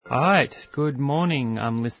All right, good morning,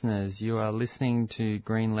 listeners. You are listening to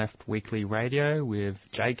Green Left Weekly Radio with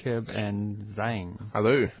Jacob and Zane.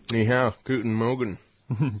 Hello, ni hao, guten Morgen.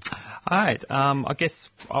 All right, I guess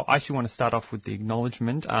I actually want to start off with the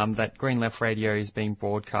acknowledgement that Green Left Radio is being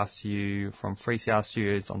broadcast to you from 3CR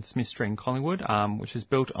Studios on Smith Street in Collingwood, which is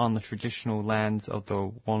built on the traditional lands of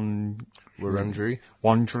the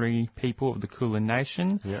Wurundjeri people of the Kulin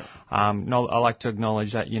Nation. Yeah. I like to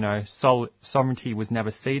acknowledge that, sovereignty was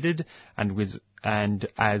never ceded, and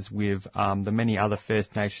as with the many other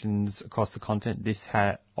First Nations across the continent, this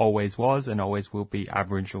always was and always will be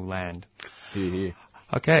Aboriginal land. Yeah.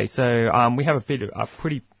 Okay, so we have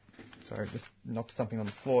just knocked something on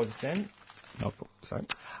the floor just then.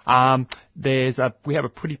 We have a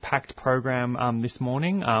pretty packed program this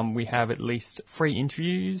morning. We have at least 3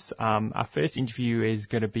 interviews. Our first interview is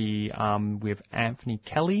going to be with Anthony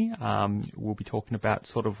Kelly. We'll be talking about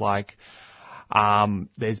sort of like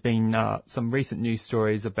there's been some recent news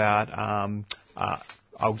stories about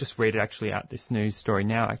I'll just read it actually out this news story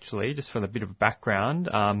now actually, just for a bit of a background.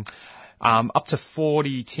 Up to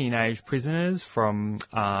 40 teenage prisoners from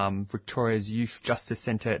Victoria's Youth Justice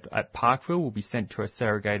Centre at Parkville will be sent to a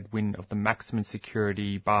segregated wing of the maximum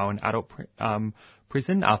security Barwon adult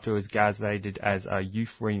prison after it was gazetted as a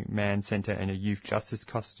youth remand centre and a youth justice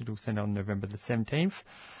custodial centre on November the 17th.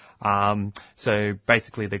 So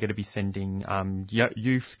basically they're going to be sending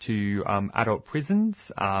youth to adult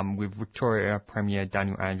prisons, with Victoria Premier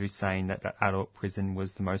Daniel Andrews saying that the adult prison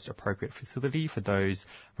was the most appropriate facility for those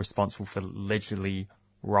responsible for allegedly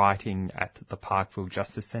rioting at the Parkville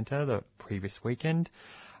Justice Centre the previous weekend.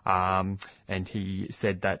 And he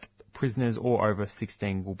said that prisoners all over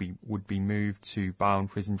 16 would be moved to Barwon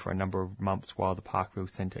Prison for a number of months while the Parkville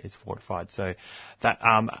Centre is fortified. So that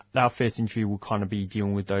our first interview will kind of be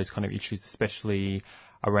dealing with those kind of issues, especially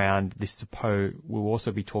around this we'll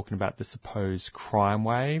also be talking about the supposed crime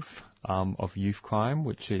wave of youth crime,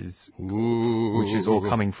 which is all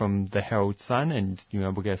coming from the Herald Sun, and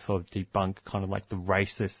we're going to sort of debunk kind of like the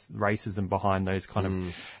racism behind those kind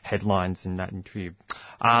of headlines in that interview.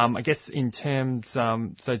 I guess in terms,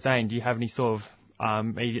 so Zane, do you have any sort of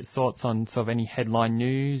immediate thoughts on sort of any headline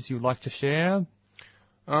news you'd like to share?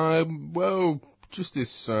 Well, just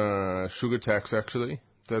this sugar tax actually.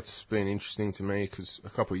 That's been interesting to me because a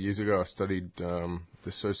couple of years ago I studied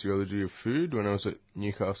the sociology of food when I was at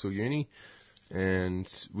Newcastle Uni, and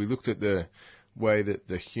we looked at the way that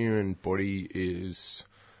the human body is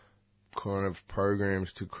kind of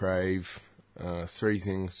programmed to crave 3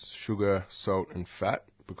 things: sugar, salt and fat,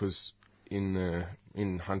 because in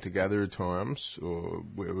hunter-gatherer times, or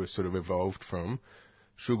where we're sort of evolved from,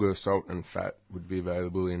 sugar, salt and fat would be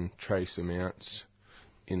available in trace amounts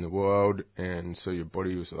in the wild, and so your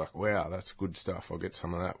body was like, wow, that's good stuff, I'll get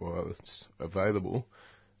some of that while it's available.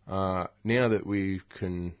 Now that we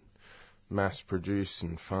can mass produce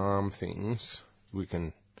and farm things, we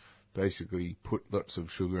can basically put lots of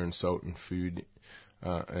sugar and salt and food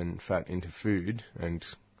and fat into food, and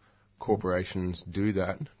corporations do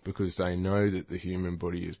that because they know that the human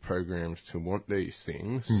body is programmed to want these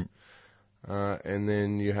things. And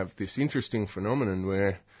then you have this interesting phenomenon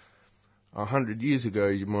where 100 years ago,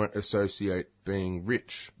 you might associate being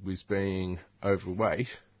rich with being overweight,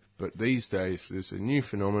 but these days there's a new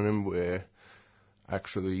phenomenon where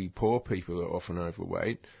actually poor people are often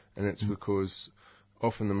overweight, and it's because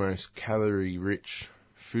often the most calorie-rich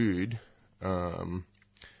food,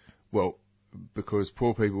 because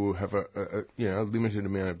poor people have a limited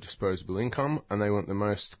amount of disposable income, and they want the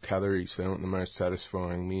most calories, they want the most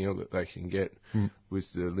satisfying meal that they can get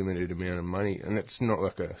with the limited amount of money. And it's not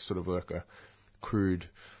like a sort of like a crude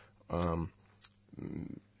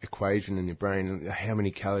equation in your brain. How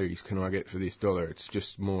many calories can I get for this $1? It's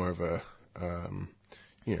just more of a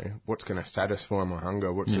what's going to satisfy my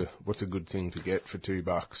hunger? What's a good thing to get for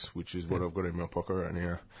 $2, which is what I've got in my pocket right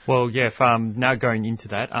now. Well, yeah. Now going into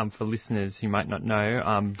that, for listeners who might not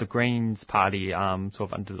know, the Greens Party, sort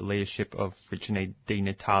of under the leadership of Richard Di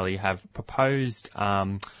Natale, have proposed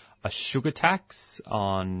a sugar tax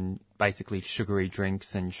on basically sugary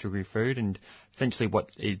drinks and sugary food, and essentially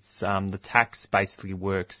what it's the tax basically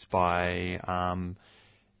works by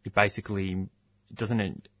basically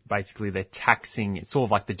they're taxing, it's sort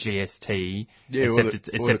of like the GST, or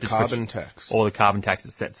the carbon tax. Or the carbon tax,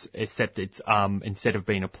 except it's instead of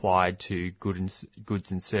being applied to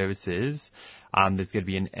goods and services, there's going to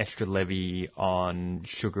be an extra levy on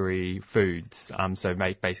sugary foods. So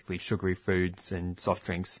basically sugary foods and soft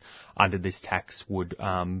drinks under this tax would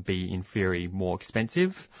be in theory more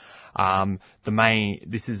expensive. Tax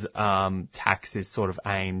is sort of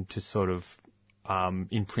aimed to sort of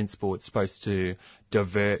in principle, it's supposed to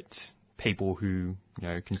divert people who,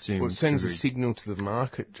 consume. Well, it sends a sugary. signal to the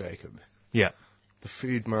market, Jacob. Yeah, The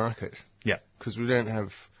food market. yeah, Because we don't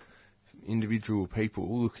have individual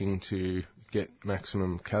people looking to get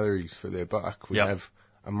maximum calories for their buck. We Yep. have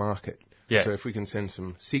a market. Yeah. So if we can send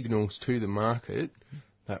some signals to the market,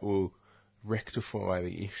 that will rectify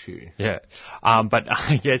the issue. yeah. But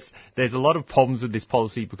I guess there's a lot of problems with this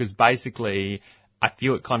policy because basically I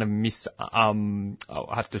feel it kind of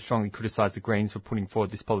I have to strongly criticise the Greens for putting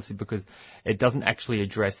forward this policy because it doesn't actually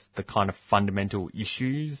address the kind of fundamental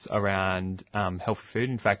issues around healthy food.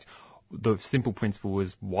 In fact, the simple principle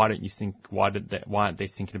was why aren't they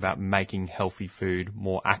thinking about making healthy food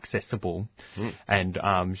more accessible and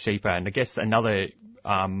cheaper? And I guess another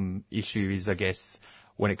issue is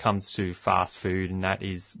when it comes to fast food, and that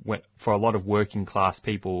is for a lot of working class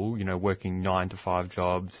people, working 9 to 5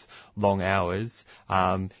 jobs, long hours,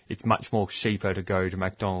 it's much more cheaper to go to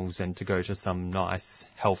McDonald's than to go to some nice,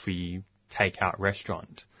 healthy takeout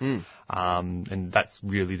restaurant. And that's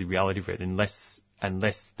really the reality of it, unless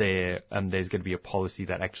there's going to be a policy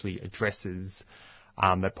that actually addresses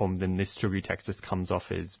that problem, then this sugary tax just comes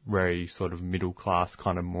off as very sort of middle class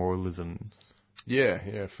kind of moralism.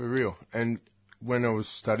 Yeah, for real. And when I was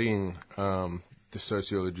studying the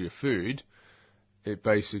sociology of food, it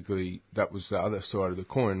basically, that was the other side of the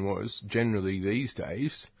coin, was generally these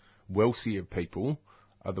days, wealthier people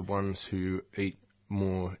are the ones who eat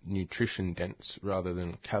more nutrition dense rather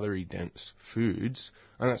than calorie dense foods,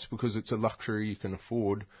 and that's because it's a luxury you can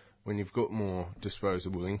afford when you've got more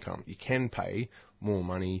disposable income. You can pay more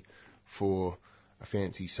money for a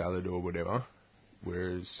fancy salad or whatever,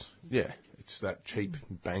 whereas, it's that cheap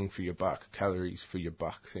bang for your buck, calories for your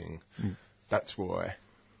buck thing. That's why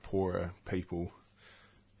poorer people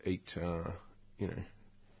eat,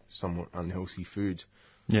 somewhat unhealthy foods.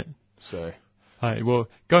 Yeah. So. Well,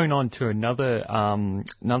 going on to another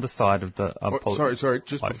side of the... Sorry,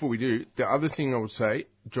 just before we do, the other thing I would say,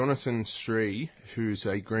 Jonathan Stree, who's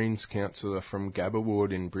a Greens councillor from Gabba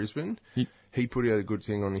Ward in Brisbane, he put out a good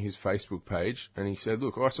thing on his Facebook page, and he said,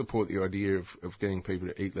 look, I support the idea of getting people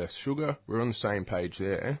to eat less sugar. We're on the same page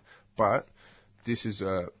there, but this is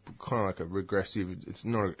a kind of like a regressive, it's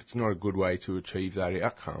not a good way to achieve that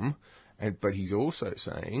outcome. But he's also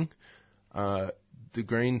saying... the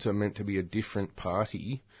Greens are meant to be a different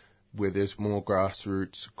party where there's more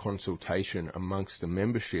grassroots consultation amongst the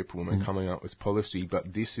membership when we're coming up with policy,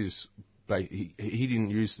 but this is... He didn't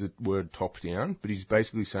use the word top-down, but he's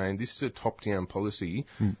basically saying this is a top-down policy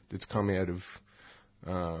that's come out of,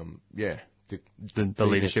 the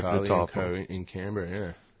leadership at the top in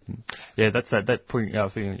Canberra, Yeah, that's that point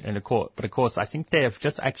in the court. But of course, I think they have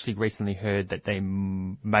just actually recently heard that they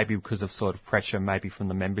maybe because of sort of pressure, maybe from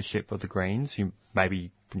the membership of the Greens, who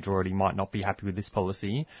maybe majority might not be happy with this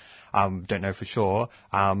policy. Don't know for sure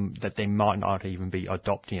that they might not even be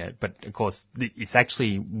adopting it. But of course,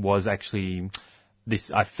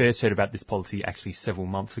 this. I first heard about this policy actually several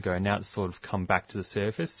months ago, and now it's sort of come back to the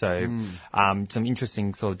surface. So some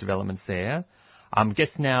interesting sort of developments there.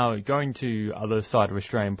 Guess now, going to other side of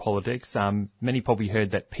Australian politics, many probably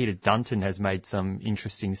heard that Peter Dutton has made some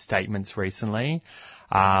interesting statements recently.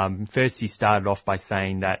 First, he started off by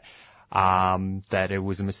saying that it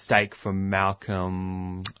was a mistake from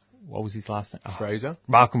Malcolm... What was his last name? Fraser?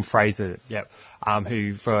 Malcolm Fraser, yep.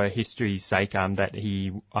 Who, for history's sake, that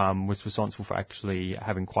he was responsible for actually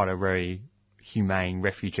having quite a very humane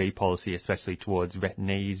refugee policy, especially towards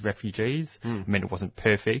Vietnamese refugees. I mean, it wasn't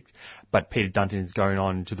perfect, but Peter Dutton is going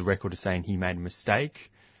on to the record of saying he made a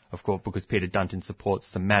mistake, of course, because Peter Dutton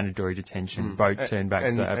supports the mandatory detention, boat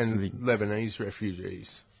turnbacks. And Lebanese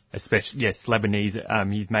refugees. Especially, yes,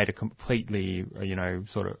 Lebanese. He's made a completely,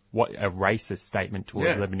 sort of a racist statement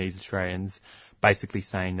towards Lebanese Australians, basically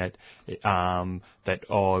saying that it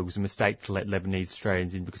was a mistake to let Lebanese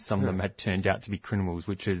Australians in because some of them had turned out to be criminals,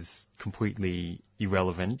 which is completely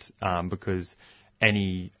irrelevant because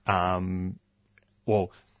any in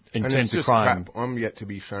terms of crime, crap. I'm yet to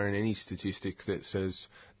be shown any statistics that says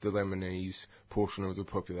the Lebanese portion of the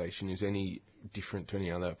population is any different to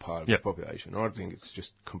any other part of the population. I think it's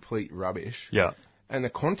just complete rubbish. Yeah. And the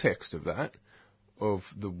context of that, of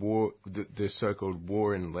the war, the so-called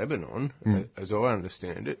war in Lebanon, as I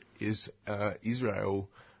understand it, is Israel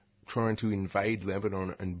trying to invade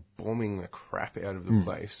Lebanon and bombing the crap out of the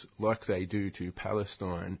place, like they do to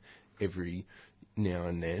Palestine every now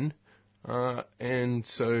and then. And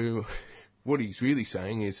so what he's really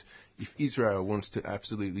saying is, if Israel wants to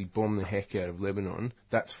absolutely bomb the heck out of Lebanon,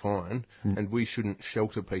 that's fine, and we shouldn't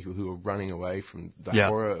shelter people who are running away from the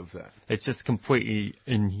horror of that. It's just completely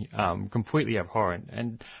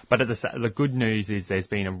abhorrent. But the good news is there's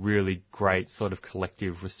been a really great sort of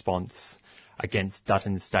collective response against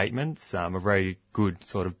Dutton's statements, a very good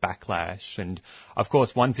sort of backlash. And of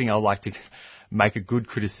course, one thing I'd like to make a good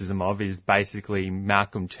criticism of is basically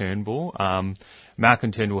Malcolm Turnbull.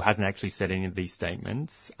 Malcolm Turnbull hasn't actually said any of these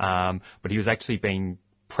statements, but he was actually being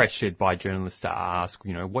pressured by journalists to ask,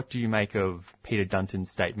 what do you make of Peter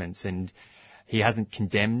Dutton's statements? And he hasn't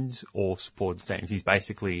condemned or supported statements. He's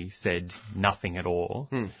basically said nothing at all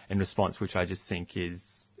in response, which I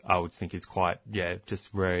would think is quite,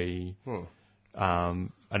 just very, I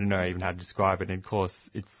don't know even how to describe it. And of course,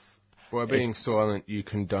 by being silent, you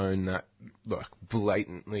condone that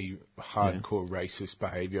blatantly hardcore racist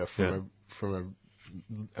behaviour from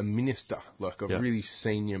a minister, a really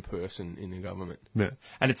senior person in the government. Yeah.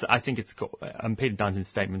 And I think it's Peter Dutton's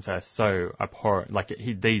statements are so abhorrent.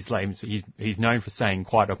 These statements, he's known for saying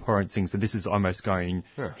quite abhorrent things, but this is almost going.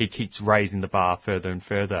 Yeah. He keeps raising the bar further and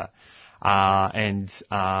further.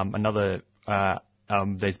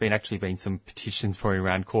 There's been some petitions probably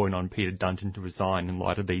around calling on Peter Dutton to resign in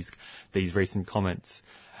light of these recent comments.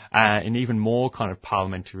 And even more kind of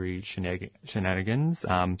parliamentary shenanigans.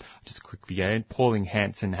 Just quickly add, Pauline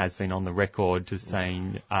Hanson has been on the record to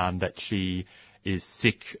saying that she is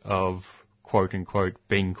sick of, quote unquote,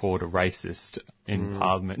 being called a racist in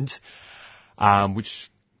Parliament,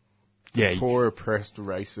 which, poor oppressed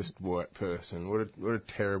racist white person. What a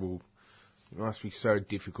terrible. It must be so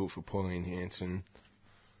difficult for Pauline Hanson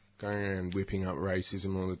going around whipping up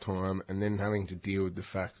racism all the time and then having to deal with the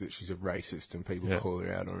fact that she's a racist and people call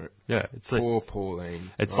her out on it. Yeah, poor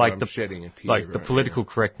Pauline. It's I'm shedding a tear. The political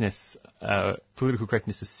correctness. Political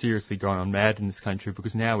correctness is seriously going on mad in this country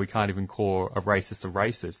because now we can't even call a racist a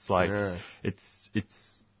racist. It's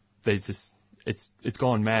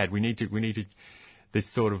gone mad. We need to. This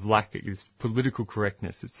sort of this political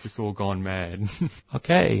correctness, it's just all gone mad.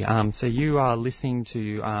 Okay, so you are listening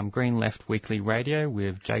to Green Left Weekly Radio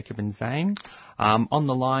with Jacob and Zane. On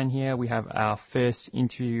the line here, we have our first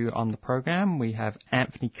interview on the program. We have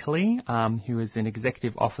Anthony Kelly, who is an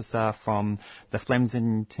executive officer from the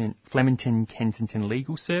Flemington Kensington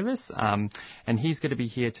Legal Service, and he's going to be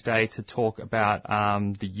here today to talk about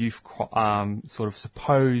the youth, sort of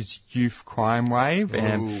supposed youth crime wave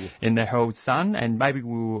in the Herald Sun, and maybe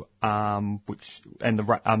we'll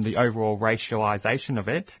the overall racialisation of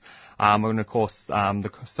it, and of course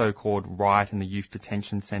the so-called riot in the youth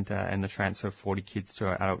detention centre and the transfer of 40 kids to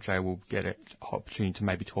an adult jail. We'll get an opportunity to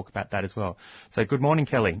maybe talk about that as well. So good morning,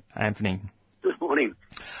 Kelly. Anthony. Good morning.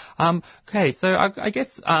 Okay, so I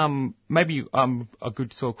guess maybe a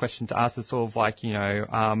good sort of question to ask is sort of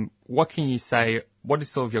what can you say? What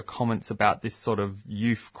is sort of your comments about this sort of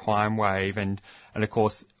youth crime wave, and of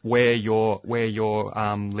course where your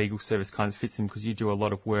legal service kind of fits in, because you do a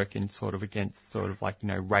lot of work in sort of against sort of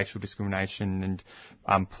racial discrimination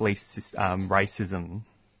and police racism.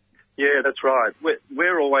 Yeah, that's right.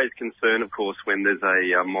 We're always concerned, of course, when there's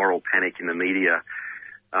a moral panic in the media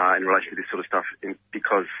in relation to this sort of stuff,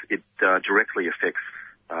 because it directly affects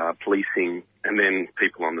policing and then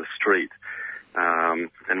people on the street.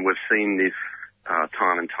 And we've seen this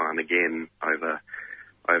time and time again over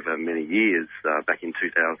many years. Back in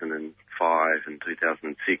 2005 and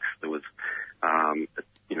 2006, there was a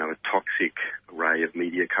toxic array of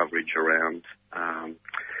media coverage around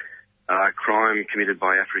crime committed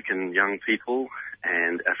by African young people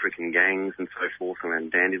and African gangs and so forth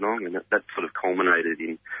around Dandenong, and that sort of culminated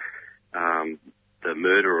in the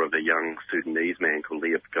murder of a young Sudanese man called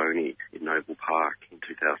Leah Pagoni in Noble Park in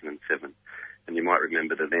 2007. And you might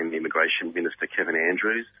remember the then Immigration Minister Kevin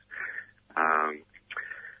Andrews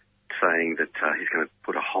saying that he's going to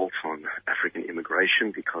put a halt on African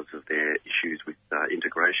immigration because of their issues with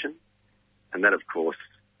integration. And that, of course,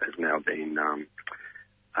 has now been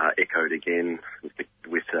echoed again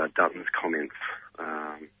with Dutton's comments,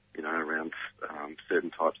 around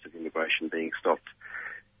certain types of immigration being stopped,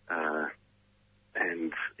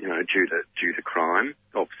 and due to crime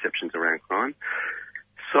or perceptions around crime.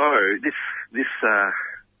 So this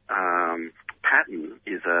pattern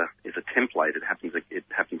is a template. It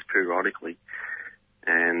happens periodically,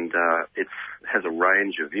 and it has a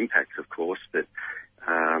range of impacts, of course. But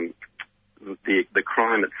the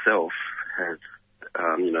crime itself has.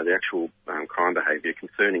 The actual crime behaviour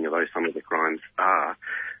concerning, although some of the crimes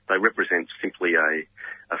they represent simply a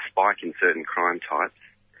spike in certain crime types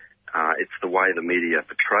It's the way the media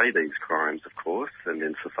portray these crimes, of course, and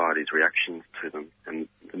then society's reactions to them. And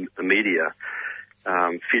the media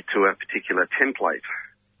fit to a particular template,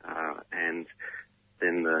 and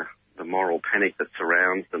then the moral panic that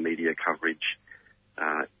surrounds the media coverage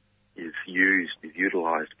is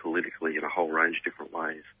utilised politically in a whole range of different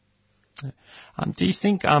ways. Do you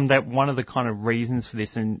think that one of the kind of reasons for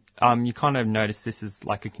this, and you kind of notice this is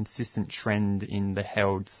like a consistent trend in the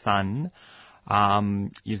Herald Sun,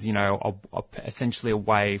 is, you know, essentially a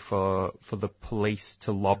way for the police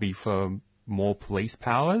to lobby for more police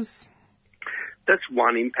powers? That's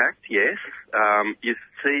one impact, yes. You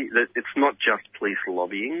see that it's not just police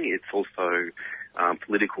lobbying, it's also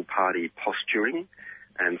political party posturing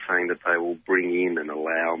and saying that they will bring in and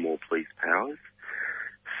allow more police powers.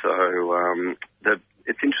 So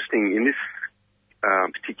it's interesting in this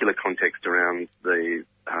particular context around the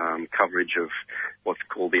coverage of what's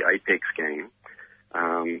called the Apex gang.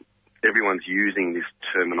 Everyone's using this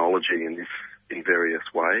terminology in various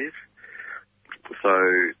ways.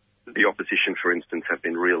 So the opposition, for instance, have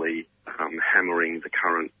been really hammering the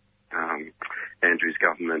current Andrews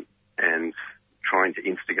government and trying to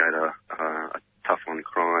instigate a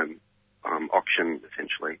tough-on-crime auction,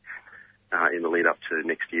 essentially, in the lead-up to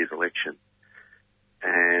next year's election.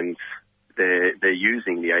 And they're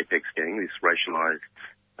using the Apex gang, this racialised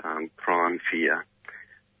crime fear,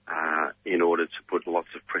 in order to put lots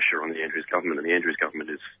of pressure on the Andrews government. And the Andrews government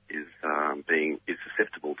is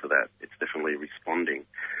susceptible to that. It's definitely responding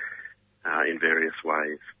in various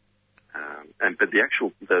ways. But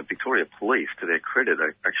the Victoria Police, to their credit,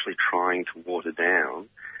 are actually trying to water down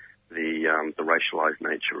the racialised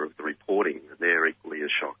nature of the reporting. They're equally as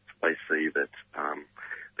shocked. They see that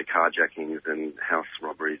the carjackings and house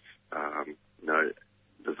robberies,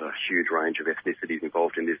 there's a huge range of ethnicities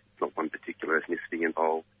involved in this. It's not one particular ethnicity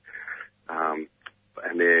involved, and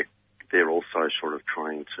they're also sort of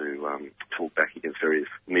trying to talk back against various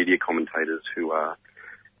media commentators who are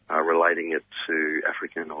relating it to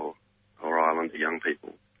African or Islander young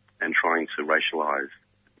people and trying to racialise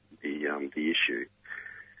the issue.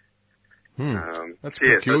 That's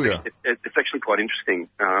peculiar. So it's actually quite interesting.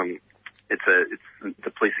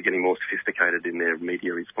 The police are getting more sophisticated in their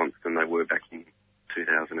media response than they were back in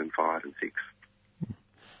 2005 and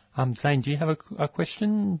 6. Zane, do you have a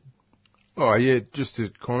question? Oh, yeah, just a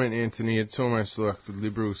comment, Anthony. It's almost like the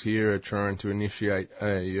Liberals here are trying to initiate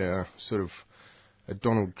a sort of a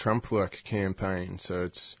Donald Trump-like campaign. So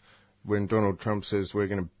it's when Donald Trump says we're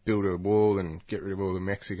going to build a wall and get rid of all the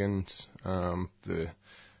Mexicans, the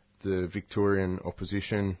Victorian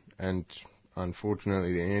opposition and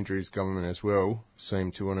unfortunately the Andrews government as well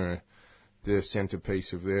seem to want to, the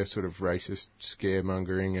centrepiece of their sort of racist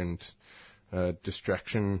scaremongering and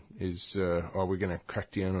distraction is, we're going to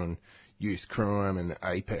crack down on youth crime and the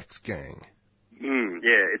Apex gang.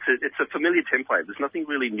 Yeah, it's a familiar template. There's nothing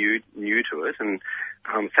really new to it, and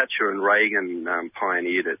Thatcher and Reagan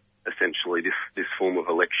pioneered it, essentially, this form of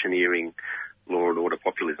electioneering law and order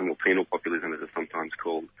populism, or penal populism as it's sometimes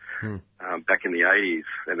called, back in the 80s,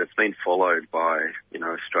 and it's been followed by,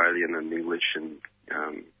 Australian and English and,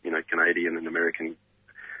 Canadian and American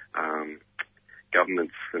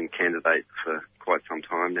governments and candidates for quite some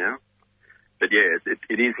time now. But yeah,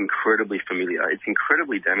 it is incredibly familiar. It's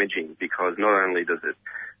incredibly damaging because not only does it,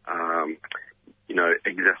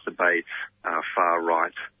 exacerbate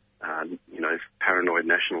far-right, paranoid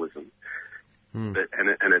nationalism, but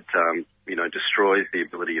it destroys the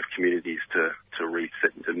ability of communities to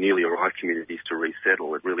reset, to newly arrived communities to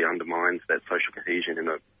resettle. It really undermines that social cohesion in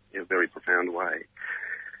a very profound way.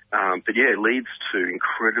 But yeah, it leads to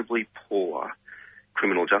incredibly poor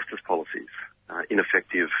criminal justice policies,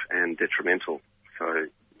 ineffective and detrimental. So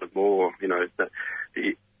the more,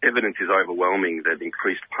 the evidence is overwhelming that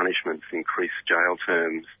increased punishments, increased jail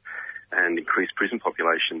terms, and increased prison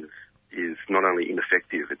populations is not only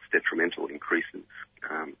ineffective, it's detrimental, increases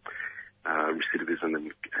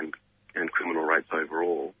recidivism and criminal rates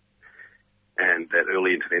overall. And that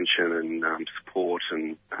early intervention and support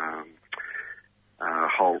and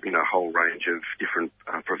whole range of different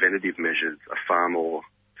preventative measures are far more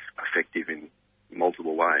effective in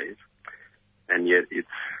multiple ways. And yet it's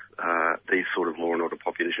these sort of law and order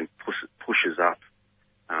population pushes up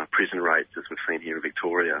prison rates, as we've seen here in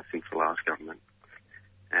Victoria since the last government,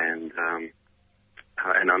 and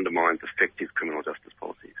undermines effective criminal justice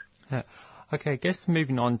policies. Yeah. Okay, I guess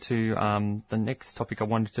moving on to the next topic we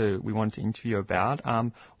wanted to interview about.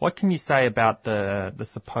 What can you say about the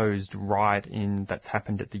supposed riot that's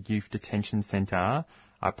happened at the Youth Detention Centre?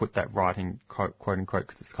 I put that right in quote unquote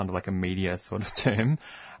because it's kind of like a media sort of term,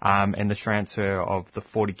 and the transfer of the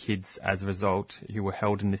 40 kids as a result who were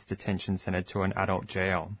held in this detention centre to an adult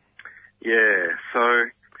jail. Yeah, so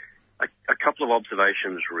a couple of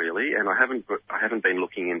observations really, and I haven't been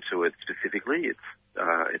looking into it specifically. It's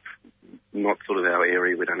not sort of our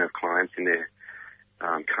area. We don't have clients in there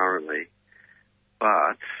currently,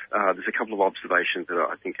 but there's a couple of observations that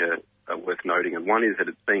I think are worth noting, and one is that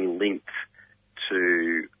it's being linked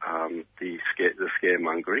to the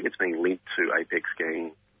scaremongering. It's being linked to Apex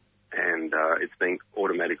Gang, and it's being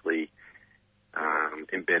automatically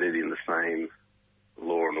embedded in the same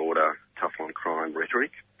law and order, tough on crime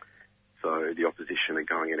rhetoric. So the opposition are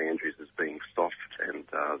going at Andrews as being soft, and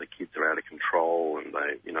the kids are out of control, and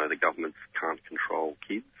the governments can't control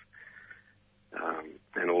kids,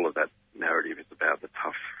 and all of that narrative is about the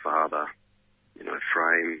tough father,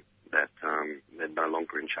 frame that they're no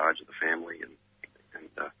longer in charge of the family, and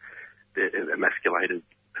they're emasculated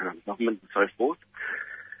government and so forth.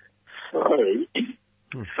 So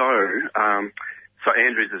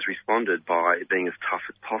Andrews has responded by being as tough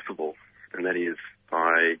as possible, and that is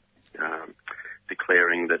by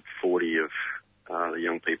declaring that 40 of the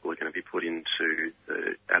young people are going to be put into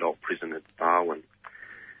the adult prison at Barwon,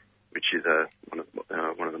 which is one of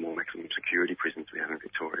the more maximum security prisons we have in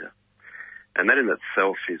Victoria. And that in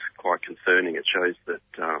itself is quite concerning. It shows that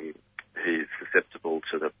he's susceptible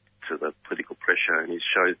to the political pressure, and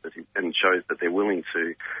shows that they're willing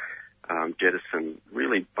to jettison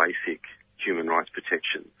really basic human rights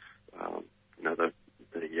protections.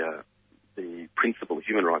 The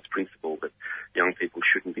human rights principle that young people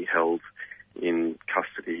shouldn't be held in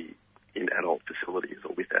custody in adult facilities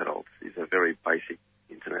or with adults is a very basic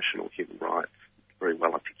international human rights, very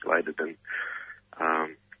well articulated and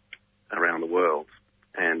around the world,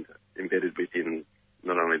 and embedded within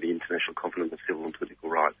not only the International Covenant of Civil and Political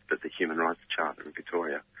Rights, but the Human Rights Charter in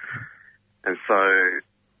Victoria. And so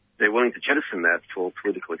they're willing to jettison that for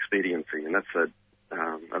political expediency, and that's a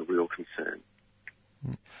real concern.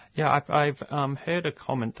 Yeah, I've heard a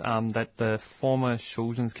comment that the former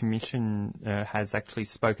Children's Commission has actually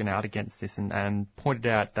spoken out against this and pointed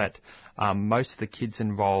out that most of the kids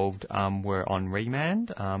involved were on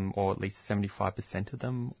remand, or at least 75% of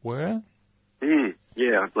them were.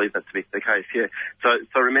 Yeah, I believe that to be the case, yeah.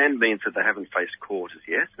 So remand means that they haven't faced court as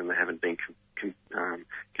yet, and they haven't been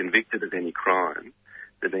convicted of any crime.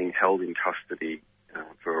 They're being held in custody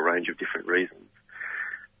for a range of different reasons.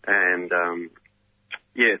 And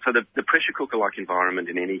so the pressure cooker-like environment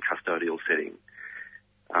in any custodial setting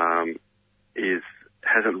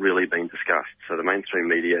hasn't really been discussed. So the mainstream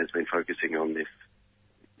media has been focusing on this,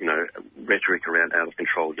 rhetoric around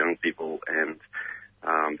out-of-control young people, and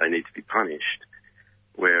they need to be punished,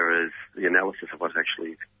 whereas the analysis of what's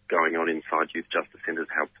actually going on inside youth justice centres,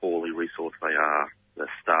 how poorly resourced they are, the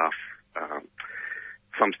staff,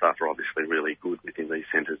 some staff are obviously really good within these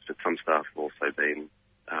centres, but some staff have also been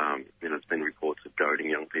there's been reports of goading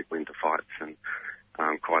young people into fights and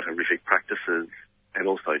quite horrific practices, and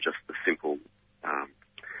also just the simple,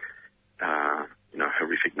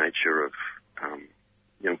 horrific nature of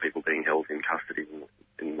young people being held in custody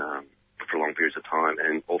for long periods of time,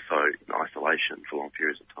 and also in isolation for long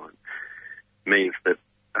periods of time, means that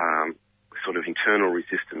sort of internal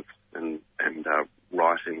resistance and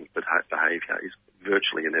rioting behaviour is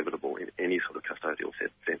virtually inevitable in any sort of custodial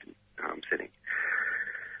setting.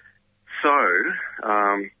 So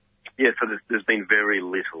there's been very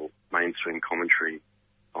little mainstream commentary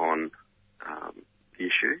on the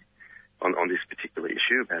issue, on this particular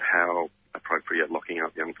issue, about how appropriate locking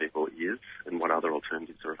up young people is and what other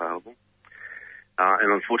alternatives are available.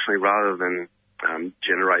 And unfortunately, rather than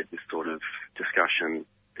generate this sort of discussion,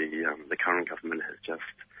 the current government has just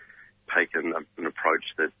taken an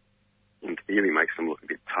approach that, in theory, makes them look a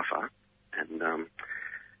bit tougher, and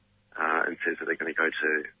says that they're going to go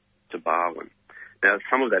to Barwon. Now,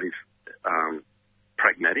 some of that is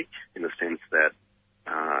pragmatic in the sense that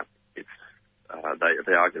they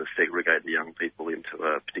are going to segregate the young people into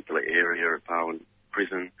a particular area at Barwon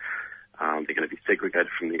Prison. They're going to be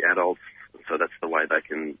segregated from the adults, so that's the way they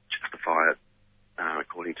can justify it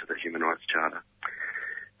according to the Human Rights Charter.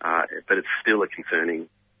 But it's still a concerning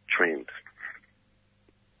trend.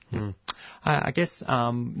 I guess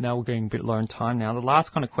now we're getting a bit low on time now. The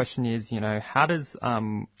last kind of question is, how does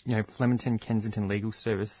Flemington Kensington Legal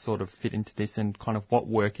Service sort of fit into this, and kind of what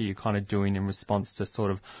work are you kind of doing in response to sort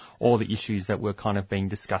of all the issues that we're kind of been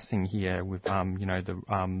discussing here with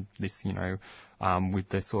with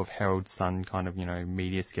the sort of Herald Sun kind of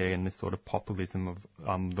media scare and this sort of populism of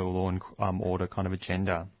the law and order kind of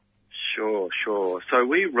agenda? Sure. So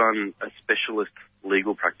we run a specialist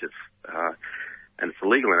legal practice, and it's a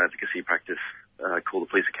legal and advocacy practice called the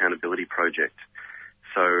Police Accountability Project.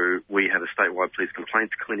 So we have a statewide police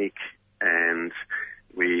complaints clinic, and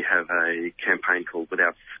we have a campaign called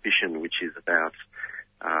Without Suspicion, which is about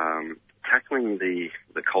tackling the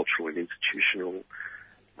cultural and institutional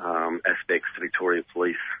aspects to Victoria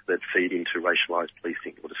Police that feed into racialised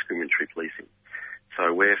policing or discriminatory policing.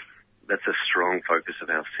 So that's a strong focus of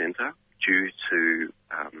our centre due to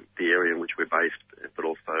the area in which we're based, but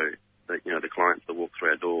also the clients that walk through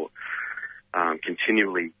our door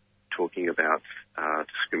continually talking about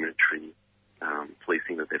discriminatory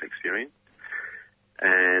policing that they've experienced.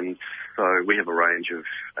 And so we have a range of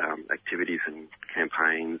activities and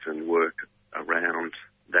campaigns and work around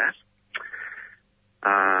that.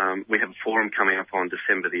 We have a forum coming up on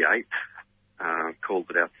December the 8th called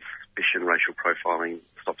Without Suspicion Racial Profiling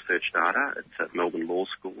Stop Search Data. It's at Melbourne Law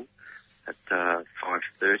School at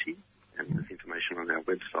 5:30, and there's information on our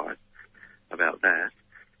website about that.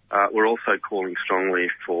 We're also calling strongly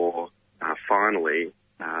for, finally,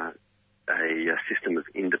 a system of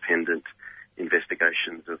independent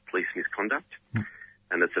investigations of police misconduct,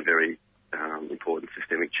 and that's a very important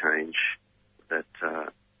systemic change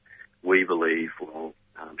that we believe will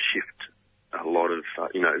shift a lot of,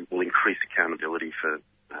 will increase accountability for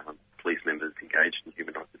police members engaged in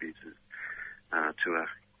human rights abuses to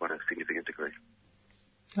quite a significant degree.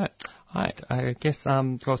 Right. I guess,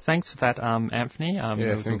 well, thanks for that, Anthony.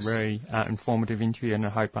 It was thanks. a very informative interview, and I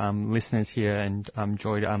hope listeners here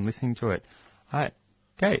enjoyed listening to it. All right.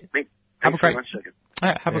 Okay. Thanks very much, Jacob. All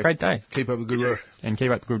right, have a great day. Keep up the good work. And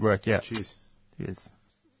keep up the good work, yeah. Cheers. Cheers.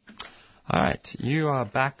 All right, you are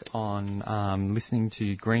back on listening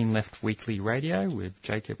to Green Left Weekly Radio with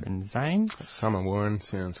Jacob and Zane. Summer wine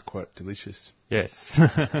sounds quite delicious. Yes.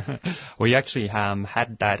 We actually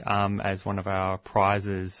had that as one of our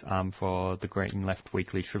prizes for the Green Left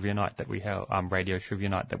Weekly Trivia Night that we held, radio trivia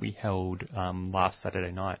night that we held last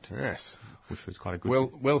Saturday night. Yes. Which was quite a good...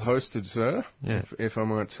 Well hosted, sir, yeah. if I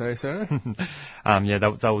might say so.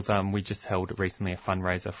 That was we just held recently a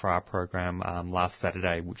fundraiser for our program last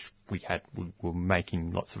Saturday, which we were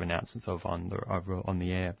making lots of announcements of on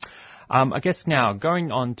the air. I guess now,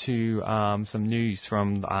 going on to some news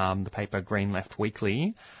from the paper Green Left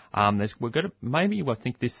Weekly, we're going to, maybe I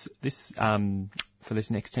think this for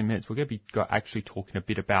this next 10 minutes, we're going to be actually talking a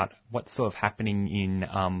bit about what's sort of happening in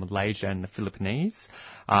Malaysia and the Philippines.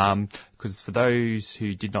 Because for those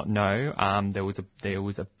who did not know, there was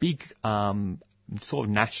a big sort of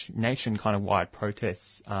nation kind of wide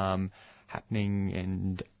protests happening,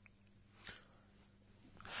 and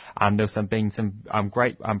there's been some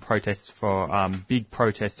great protests for big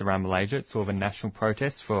protests around Malaysia. It's sort of a national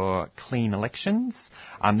protest for clean elections.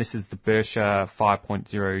 This is the Bersha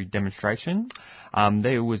 5.0 demonstration.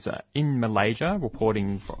 There was in Malaysia,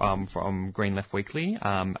 reporting from Green Left Weekly,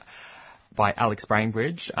 by Alex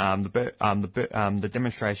Bainbridge. The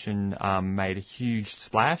demonstration made a huge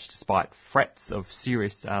splash despite threats of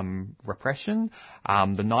serious repression.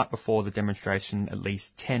 The night before the demonstration, at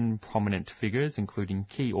least 10 prominent figures, including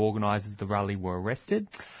key organisers of the rally, were arrested.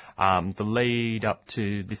 The lead up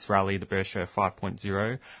to this rally, the Bersha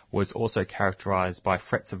 5.0, was also characterised by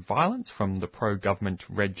threats of violence from the pro-government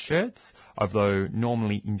red shirts. Although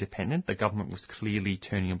normally independent, the government was clearly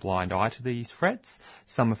turning a blind eye to these threats.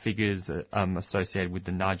 Some figures associated with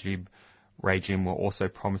the Najib regime were also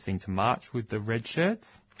promising to march with the red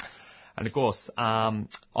shirts. And of course, on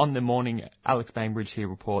the morning, Alex Bainbridge here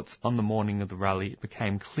reports, on the morning of the rally, it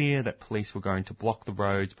became clear that police were going to block the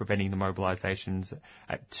roads, preventing the mobilisations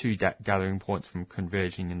at two gathering points from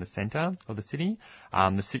converging in the centre of the city.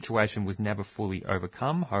 The situation was never fully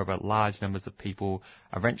overcome. However, large numbers of people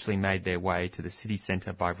eventually made their way to the city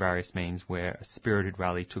centre by various means, where a spirited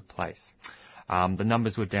rally took place. The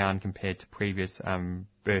numbers were down compared to previous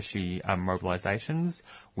Bersha mobilisations,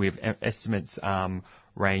 with estimates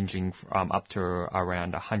ranging from up to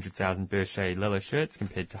around 100,000 Bersha Lelo shirts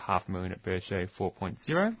compared to 500,000 at Bersha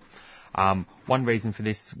 4.0. One reason for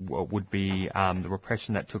this would be the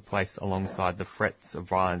repression that took place alongside the threats of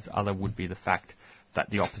violence. Other would be the fact that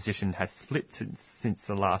the opposition has split since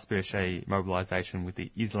the last Bersha mobilisation, with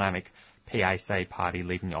the Islamic PAC party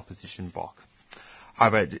leading the opposition bloc.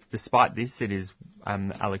 However, despite this, it is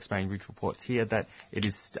Alex Bainbridge reports here that it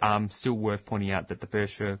is still worth pointing out that the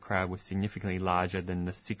Bersha crowd was significantly larger than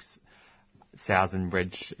the 6,000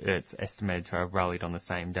 red shirts estimated to have rallied on the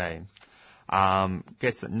same day. Some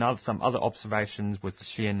other observations was the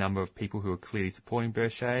sheer number of people who were clearly supporting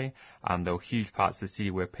Bersha. There were huge parts of the city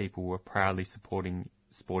where people were proudly sporting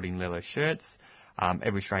yellow shirts.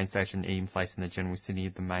 Every train station, even place in the general city,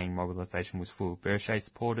 the main mobilisation was full of Bersha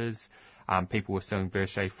supporters. People were selling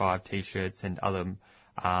Bersha 5 T-shirts and other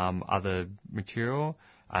material,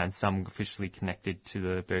 and some officially connected to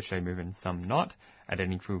the Bersha movement, some not, at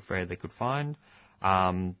any full fair they could find.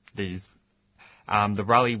 The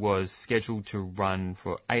rally was scheduled to run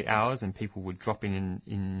for 8 hours, and people would drop in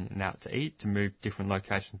and out to eat, to move different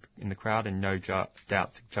locations in the crowd, and no doubt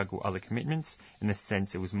to juggle other commitments. In this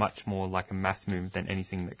sense, it was much more like a mass movement than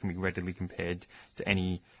anything that can be readily compared to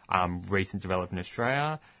any recent development in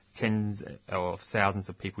Australia. Tens of thousands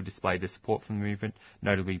of people displayed their support for the movement,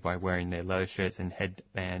 notably by wearing their yellow shirts and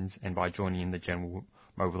headbands, and by joining in the general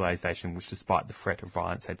mobilisation, which, despite the threat of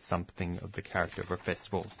violence, had something of the character of a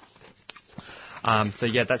festival.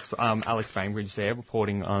 That's Alex Bainbridge there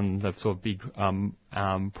reporting on the sort of big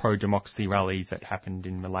pro-democracy rallies that happened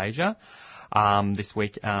in Malaysia this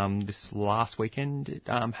last weekend. It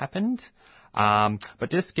happened. But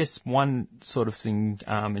just guess one sort of thing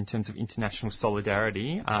in terms of international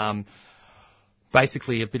solidarity.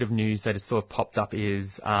 Basically, a bit of news that has sort of popped up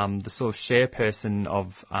is the sort of chairperson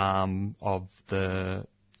of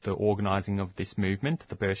the organising of this movement,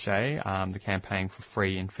 the Bersha, the campaign for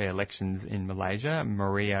free and fair elections in Malaysia,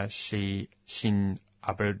 Maria Shin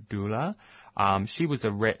Abdullah. She was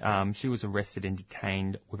arrested and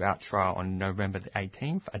detained without trial on November the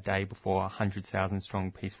 18th, a day before a 100,000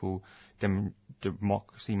 strong peaceful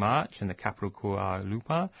democracy march in the capital Kuala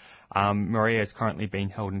Lumpur. Maria is currently being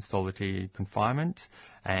held in solitary confinement,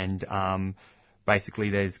 and basically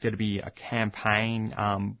there's going to be a campaign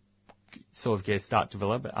start to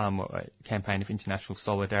develop a campaign of international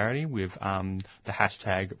solidarity with the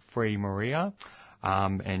hashtag Free Maria.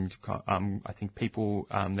 I think people,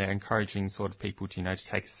 they're encouraging sort of people to, to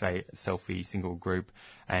take a selfie single group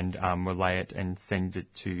and relay it and send it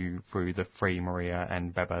through the Free Maria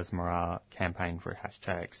and Babas Mara campaign for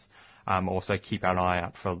hashtags. Also keep an eye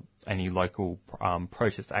out for any local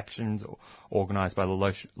protest actions organised by the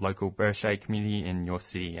local Bersha community in your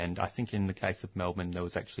city. And I think in the case of Melbourne, there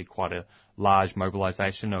was actually quite a large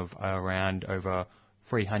mobilisation of around over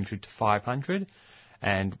 300 to 500.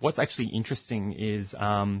 And what's actually interesting is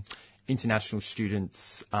international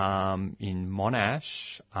students in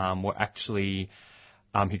Monash were actually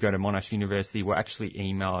who go to Monash University were actually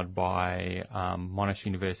emailed by Monash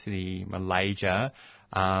University Malaysia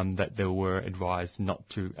that they were advised not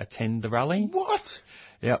to attend the rally. What?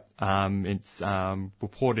 Yep. It's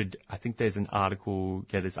reported. I think there's an article.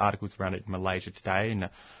 Yeah, there's articles around it in Malaysia Today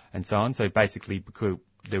and so on. So basically, because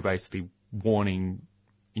they're basically warning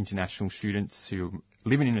international students who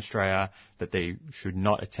living in Australia that they should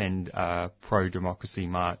not attend a pro-democracy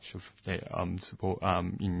march of their support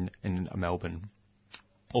in Melbourne.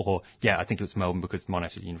 Or, I think it was Melbourne because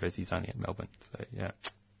Monash University is only at Melbourne. So, yeah.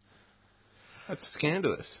 That's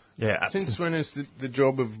scandalous. Yeah, absolutely. Since when is the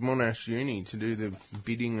job of Monash Uni to do the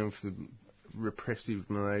bidding of the repressive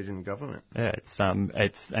Malaysian government? Yeah,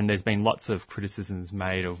 and there's been lots of criticisms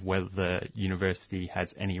made of whether the university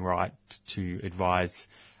has any right to advise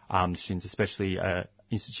students, especially an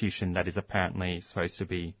institution that is apparently supposed to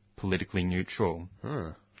be politically neutral.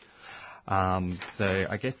 So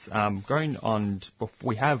I guess going on,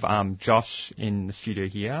 we have Josh in the studio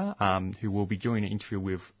here, who will be doing an interview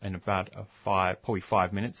with in about probably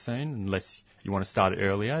 5 minutes soon, unless you want to start it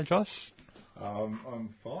earlier, Josh.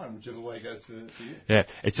 I'm fine, whichever way goes for you. Yeah,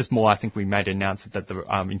 it's just more, I think we made an announcement that the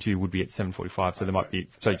interview would be at 7:45, so there might be,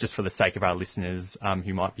 so just for the sake of our listeners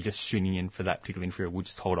who might be just tuning in for that particular interview, we'll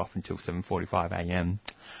just hold off until 7:45 a.m.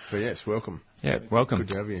 So yes, welcome. Yeah, welcome. Good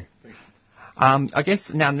to have you. Thanks. I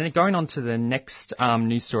guess now going on to the next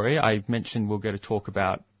news story, I mentioned we're going to talk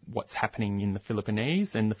about what's happening in the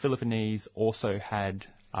Philippines, and the Philippines also had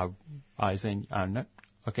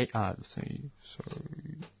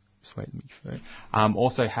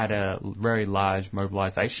also had a very large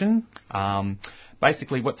mobilisation.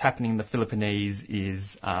 Basically, what's happening in the Philippines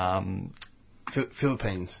is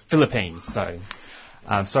Philippines. So,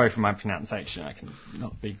 sorry for my pronunciation. I can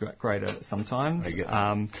not be great at it sometimes. I get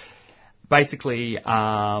it. Basically,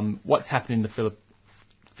 what's happening in the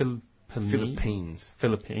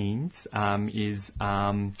Philippines is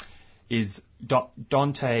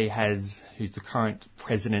Dante who's the current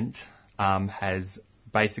president, has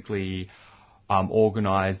basically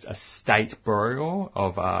organised a state burial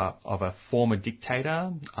of a former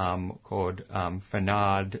dictator called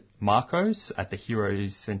Ferdinand Marcos at the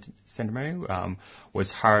Heroes Cemetery.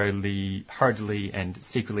 Was hurriedly and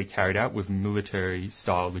secretly carried out with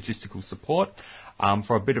military-style logistical support.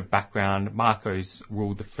 For a bit of background, Marcos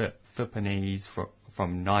ruled the Philippines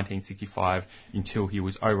from 1965 until he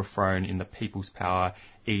was overthrown in the People's Power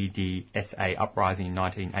EDSA uprising in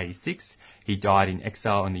 1986. He died in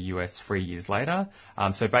exile in the US 3 years later.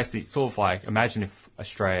 So basically, it's sort of like, imagine if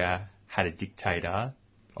Australia had a dictator,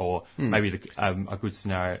 or maybe a good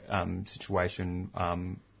scenario situation.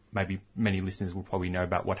 Maybe many listeners will probably know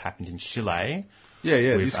about what happened in Chile.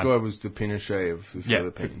 Yeah. This guy was the Pinochet of the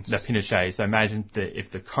Philippines. The Pinochet. So imagine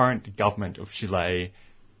if the current government of Chile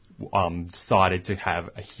decided to have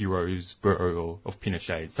a hero's burial of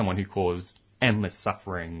Pinochet, someone who caused endless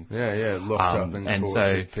suffering. Locked up and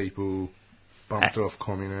tortured people, bumped off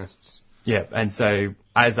communists. Yeah, and so,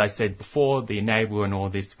 as I said before, the enabler in all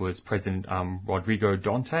this was President Rodrigo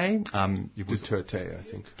Duterte. Duterte, I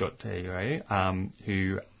think. Duterte, right?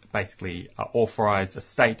 Who basically authorised a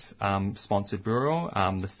state-sponsored burial.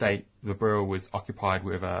 The burial was occupied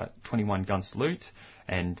with a 21-gun salute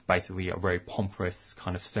and basically a very pompous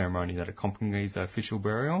kind of ceremony that accompanies the official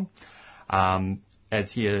burial. As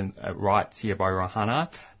here writes here by Rohana,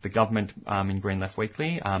 the government in Green Left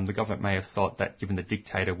Weekly, the government may have thought that given the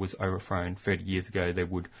dictator was overthrown 30 years ago, there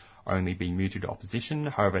would only be muted opposition.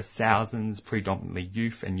 However, thousands, predominantly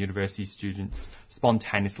youth and university students,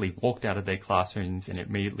 spontaneously walked out of their classrooms and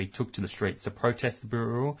immediately took to the streets to protest the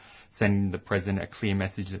burial, sending the president a clear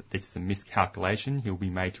message that this is a miscalculation he'll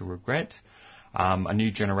be made to regret. A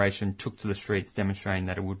new generation took to the streets demonstrating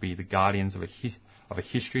that it would be the guardians of a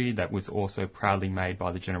history that was also proudly made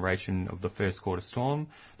by the generation of the first quarter storm,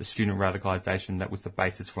 the student radicalisation that was the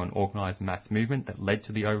basis for an organised mass movement that led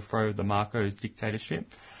to the overthrow of the Marcos dictatorship.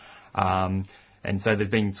 And so there's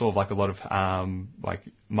been sort of like a lot of like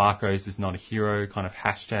Marcos is not a hero kind of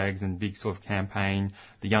hashtags and big sort of campaign.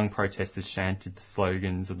 The young protesters chanted the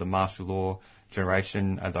slogans of the martial law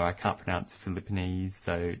generation, although I can't pronounce Philippines,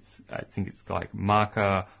 so I think it's like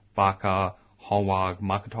Maka, Baka, Hawag,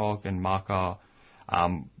 Makatog, and Maka,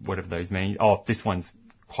 whatever those mean. Oh, this one's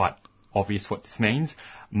quite obvious what this means.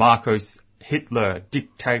 Marcos Hitler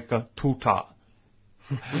Dictator Tuta.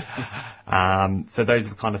 So those are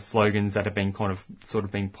the kind of slogans that have been kind of sort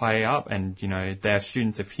of being played up, and you know they're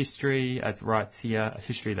students of history, as it writes here, a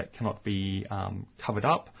history that cannot be covered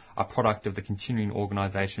up, a product of the continuing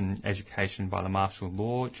organisation education by the martial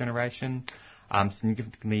law generation.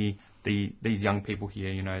 Significantly, these young people here,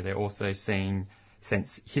 you know, they're also seeing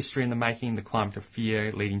sense history in the making, the climate of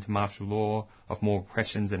fear leading to martial law, of more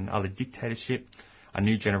oppressions and other dictatorship. A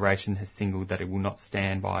new generation has signalled that it will not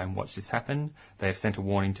stand by and watch this happen. They have sent a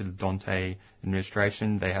warning to the Duterte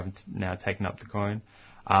administration. They have now taken up the coin.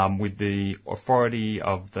 With the authority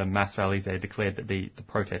of the mass rallies, they declared that the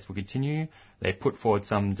protests will continue. They put forward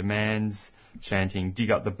some demands, chanting, dig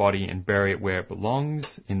up the body and bury it where it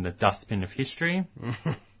belongs, in the dustbin of history.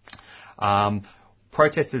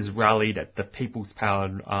 Protesters rallied at the People's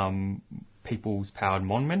Powered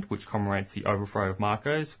Monument, which commemorates the overthrow of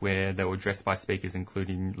Marcos, where they were addressed by speakers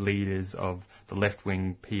including leaders of the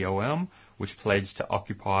left-wing POM, which pledged to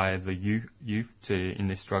occupy the youth in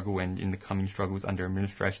this struggle and in the coming struggles under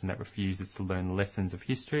administration that refuses to learn lessons of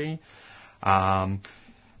history.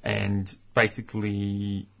 And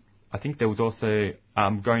basically, I think there was also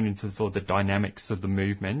going into sort of the dynamics of the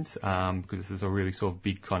movement, because this is a really sort of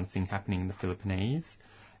big kind of thing happening in the Philippines,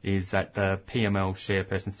 is that the PML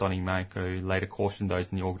chairperson, Sonny Marco, later cautioned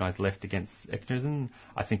those in the organised left against extremism.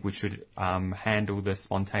 I think we should handle the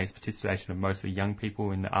spontaneous participation of mostly young people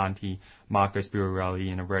in the anti-Marcos Bureau rally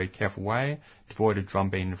in a very careful way, devoid of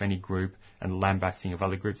drumbeating of any group and lambasting of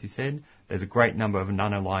other groups, he said. There's a great number of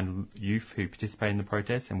non-aligned youth who participate in the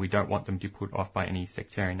protests, and we don't want them to be put off by any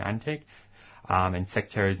sectarian antic. And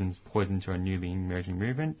sectarianism is poison to a newly emerging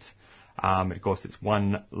movement. Of course, it's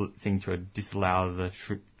one thing to disallow the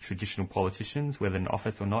traditional politicians, whether in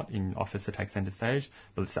office or not, in office to take centre stage,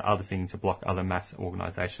 but it's the other thing to block other mass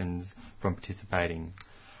organisations from participating.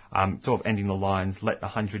 Sort of ending the lines, let the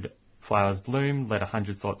 100 flowers bloom, let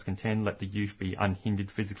 100 thoughts contend, let the youth be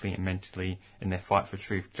unhindered physically and mentally in their fight for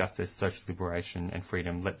truth, justice, social liberation and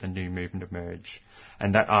freedom, let the new movement emerge.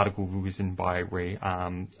 And that article was written by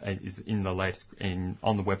is in the latest,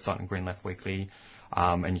 on the website on Green Left Weekly.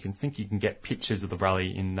 And you can get pictures of the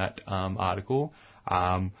rally in that article.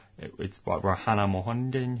 It's by Rohana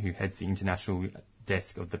Mohandan, who heads the international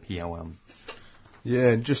desk of the PLM. Yeah,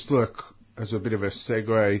 and just like as a bit of a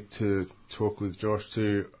segue to talk with Josh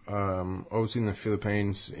too, I was in the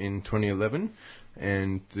Philippines in 2011,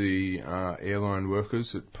 and the airline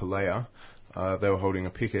workers at Palaya, they were holding a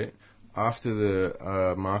picket. After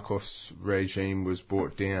the Marcos regime was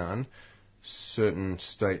brought down, certain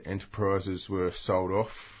state enterprises were sold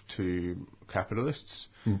off to capitalists.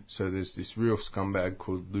 So there's this real scumbag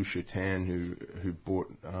called Lucia Tan who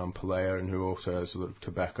bought Palaya, and who also has a lot of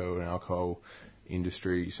tobacco and alcohol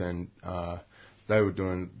industries, and they were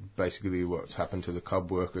doing basically what's happened to the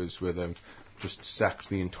club workers, where they've just sacked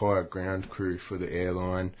the entire ground crew for the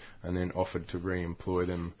airline and then offered to re-employ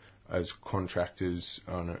them as contractors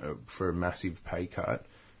for a massive pay cut.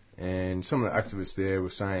 And some of the activists there were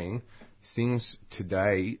saying things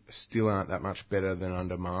today still aren't that much better than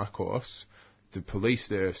under Marcos. The police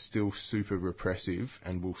there are still super repressive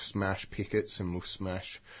and will smash pickets and will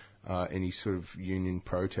smash any sort of union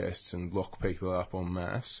protests and lock people up en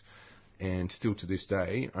masse. And still to this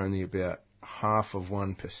day, only about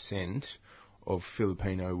 0.5% of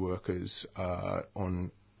Filipino workers are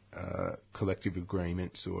on collective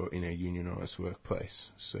agreements or in a unionised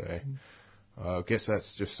workplace. So I guess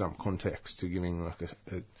that's just some context to giving like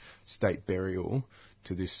a state burial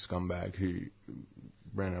to this scumbag who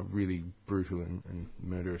ran a really brutal and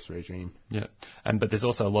murderous regime. Yeah, but there's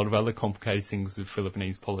also a lot of other complicated things with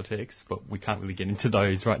Philippines politics, but we can't really get into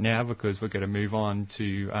those right now because we're going to move on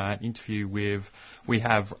to an interview with, we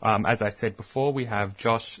have, as I said before, we have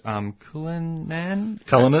Josh Cullinan,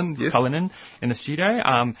 yes. Cullinan in the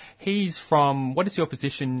studio. He's from, what is your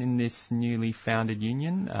position in this newly founded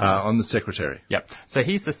union? I'm the secretary. Yep. So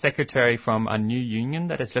he's the secretary from a new union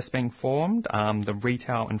that has just been formed, the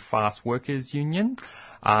Retail and Fast Workers Union.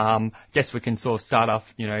 Guess we can sort of start off,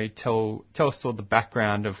 tell us sort of the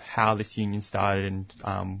background of how this union started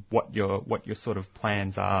and what your sort of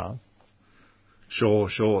plans are. Sure.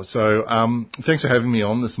 So thanks for having me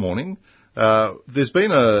on this morning. There's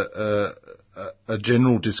been a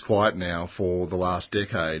general disquiet now for the last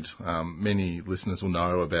decade. Many listeners will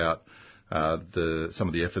know about some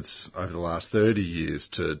of the efforts over the last 30 years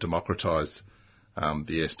to democratise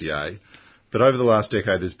the SDA. But over the last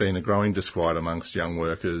decade, there's been a growing disquiet amongst young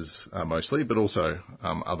workers mostly, but also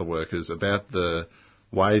other workers, about the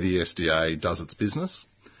way the SDA does its business.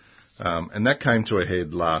 And that came to a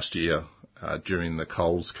head last year during the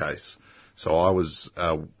Coles case. So I was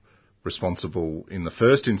responsible in the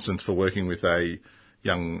first instance for working with a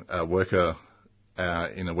young worker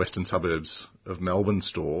in a western suburbs of Melbourne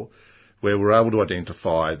store, where we were able to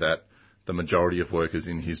identify that the majority of workers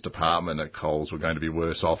in his department at Coles were going to be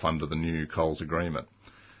worse off under the new Coles agreement.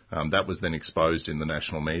 That was then exposed in the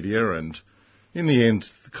national media, and in the end,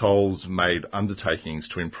 Coles made undertakings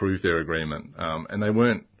to improve their agreement, and they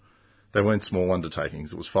weren't small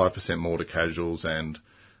undertakings. It was 5% more to casuals and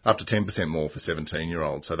up to 10% more for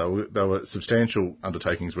 17-year-olds. So they were substantial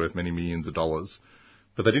undertakings worth many millions of dollars,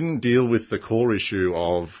 but they didn't deal with the core issue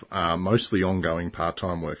of mostly ongoing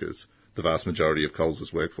part-time workers, the vast majority of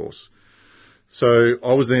Coles' workforce. So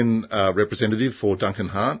I was then representative for Duncan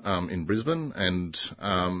Hart in Brisbane, and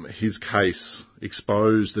his case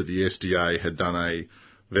exposed that the SDA had done a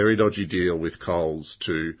very dodgy deal with Coles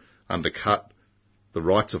to undercut the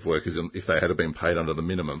rights of workers if they had been paid under the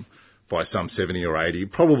minimum by some 70 or 80,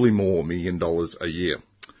 probably more, $1 million a year.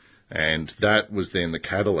 And that was then the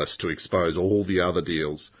catalyst to expose all the other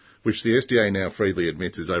deals, which the SDA now freely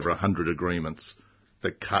admits is over 100 agreements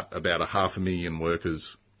that cut about 500,000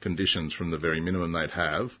 workers' conditions from the very minimum they'd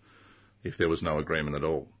have if there was no agreement at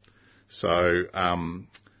all. So out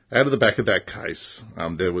of the back of that case,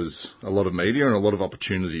 there was a lot of media and a lot of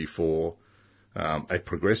opportunity for a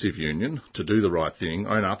progressive union to do the right thing,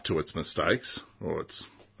 own up to its mistakes, or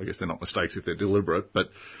I guess they're not mistakes if they're deliberate, but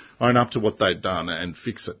own up to what they'd done and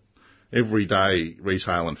fix it. Every day,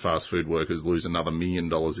 retail and fast food workers lose another $1 million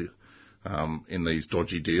in these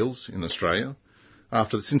dodgy deals in Australia.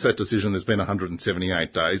 Since that decision, there's been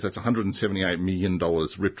 178 days. That's $178 million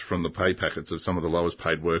ripped from the pay packets of some of the lowest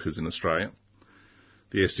paid workers in Australia.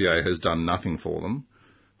 The SDA has done nothing for them.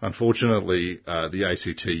 Unfortunately, the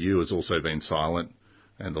ACTU has also been silent,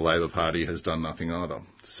 and the Labor Party has done nothing either.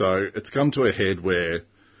 So it's come to a head where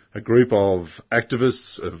a group of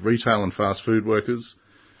activists of retail and fast food workers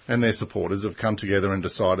and their supporters have come together and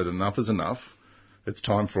decided enough is enough. It's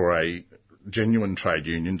time for a genuine trade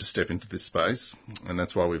union to step into this space, and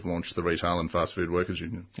that's why we've launched the Retail and Fast Food Workers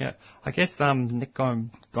Union. Yeah, I guess Nick, going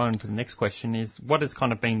to the next question is, what has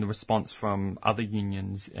kind of been the response from other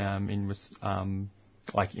unions in this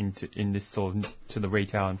sort of to the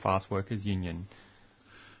Retail and Fast Workers Union?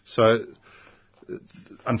 So,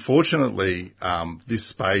 unfortunately, this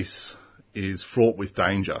space is fraught with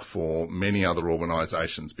danger for many other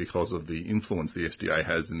organisations because of the influence the SDA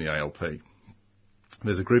has in the ALP.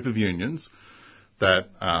 There's a group of unions that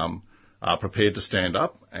are prepared to stand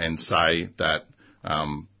up and say that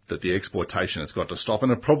that the exploitation has got to stop,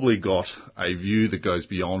 and have probably got a view that goes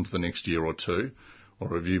beyond the next year or two,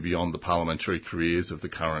 or a view beyond the parliamentary careers of the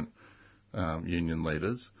current union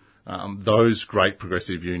leaders. Those great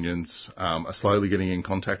progressive unions are slowly getting in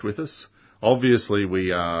contact with us. Obviously,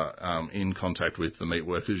 we are in contact with the Meat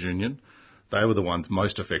Workers Union. They were the ones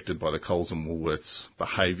most affected by the Coles and Woolworths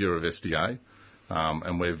behaviour of SDA,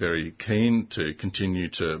 and we're very keen to continue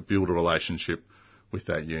to build a relationship with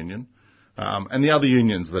that union. And the other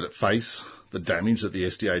unions that face the damage that the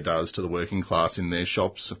SDA does to the working class in their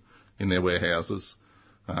shops, in their warehouses,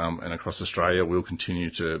 and across Australia, we'll continue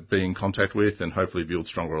to be in contact with and hopefully build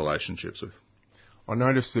stronger relationships with. I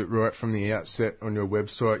noticed that right from the outset on your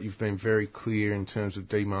website, you've been very clear in terms of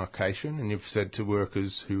demarcation, and you've said to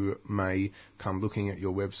workers who may come looking at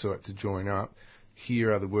your website to join up,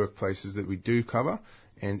 here are the workplaces that we do cover,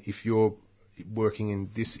 and if you're working in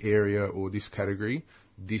this area or this category,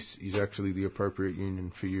 this is actually the appropriate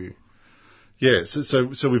union for you. Yeah, so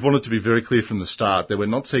we've wanted to be very clear from the start that we're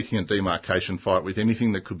not seeking a demarcation fight with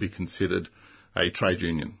anything that could be considered a trade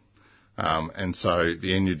union. And so the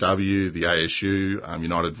NUW, the ASU,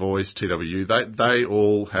 United Voice, TWU, they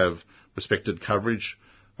all have respected coverage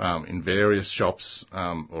in various shops,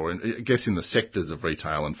 or I guess in the sectors of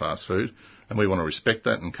retail and fast food. And we want to respect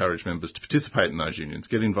that and encourage members to participate in those unions,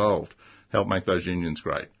 get involved, help make those unions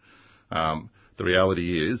great. The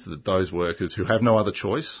reality is that those workers who have no other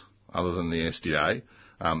choice other than the SDA,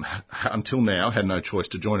 until now had no choice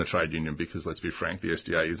to join a trade union because, let's be frank, the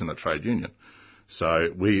SDA isn't a trade union. So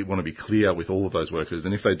we want to be clear with all of those workers,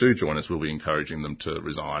 and if they do join us, we'll be encouraging them to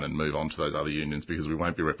resign and move on to those other unions because we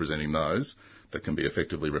won't be representing those that can be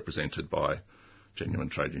effectively represented by genuine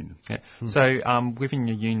trade unions. Yeah. So within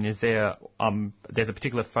your union, is there there's a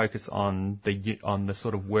particular focus on the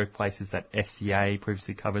sort of workplaces that SCA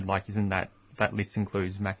previously covered? Like, isn't that list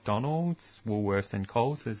includes McDonald's, Woolworths, and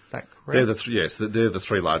Coles? Is that correct? They're the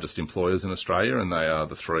three largest employers in Australia, and they are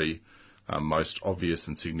the three most obvious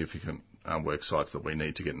and significant work sites that we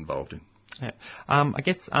need to get involved in. Yeah. I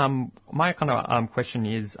guess my kind of question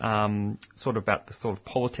is sort of about the sort of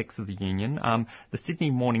politics of the union. The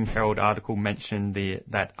Sydney Morning Herald article mentioned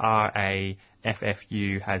that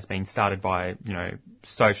RAFFU has been started by,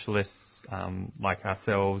 socialists like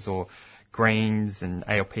ourselves or Greens and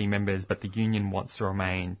ALP members, but the union wants to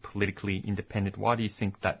remain politically independent. Why do you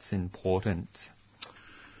think that's important?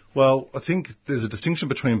 Well, I think there's a distinction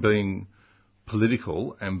between being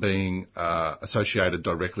political and being associated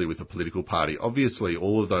directly with a political party. Obviously,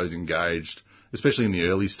 all of those engaged, especially in the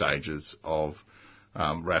early stages of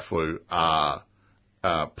RAFFU, are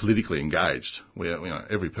politically engaged.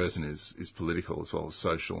 Every person is political as well as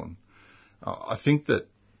social. And I think that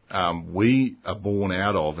we are born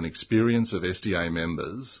out of an experience of SDA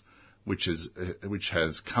members, which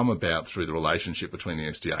has come about through the relationship between the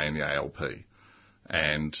SDA and the ALP,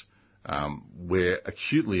 and we're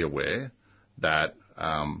acutely aware that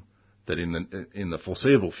in the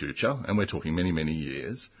foreseeable future, and we're talking many, many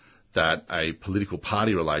years, that a political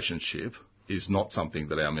party relationship is not something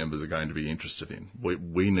that our members are going to be interested in.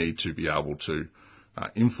 We need to be able to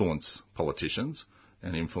influence politicians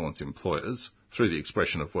and influence employers through the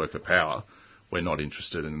expression of worker power. We're not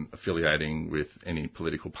interested in affiliating with any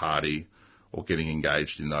political party or getting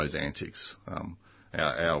engaged in those antics.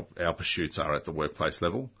 Our pursuits are at the workplace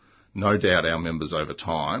level. No doubt our members over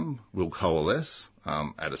time will coalesce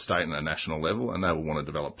at a state and a national level, and they will want to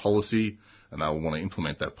develop policy and they will want to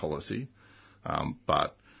implement that policy.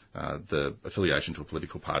 But the affiliation to a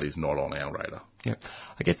political party is not on our radar. Yeah,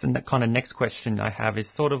 I guess the kind of next question I have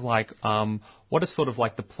is sort of like, what are sort of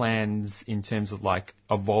like the plans in terms of like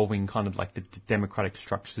evolving kind of like the democratic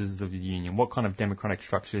structures of the union? What kind of democratic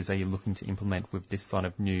structures are you looking to implement with this sort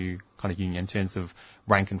of new kind of union in terms of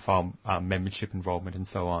rank and file membership involvement and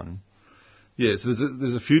so on? Yes,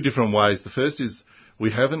 there's a few different ways. The first is we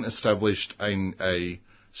haven't established a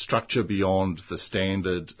structure beyond the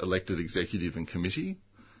standard elected executive and committee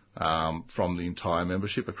from the entire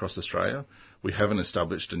membership across Australia. We haven't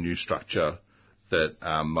established a new structure that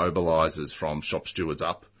mobilises from shop stewards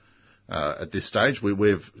up at this stage.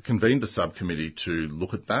 We've convened a subcommittee to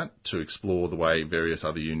look at that, to explore the way various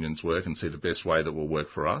other unions work and see the best way that will work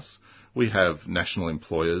for us. We have national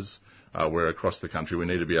employers where across the country we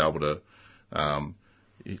need to be able to,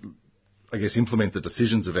 implement the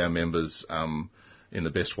decisions of our members in the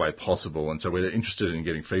best way possible. And so we're interested in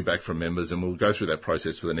getting feedback from members, and we'll go through that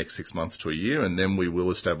process for the next 6 months to a year, and then we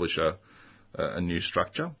will establish a new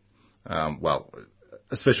structure.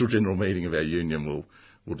 a special general meeting of our union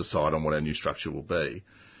will decide on what our new structure will be.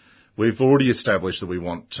 We've already established that we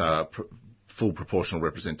want full proportional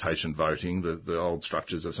representation voting. The old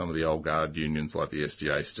structures of some of the old guard unions like the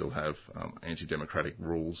SDA still have anti-democratic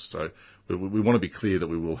rules. So we want to be clear that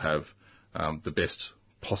we will have the best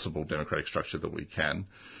possible democratic structure that we can.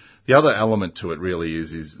 The other element to it really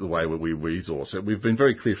is the way we resource it. We've been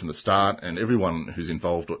very clear from the start, and everyone who's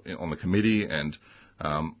involved on the committee and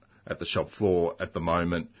at the shop floor at the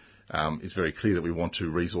moment is very clear that we want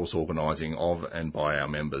to resource organising of and by our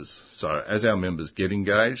members. So as our members get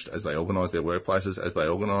engaged, as they organise their workplaces, as they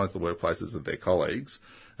organise the workplaces of their colleagues,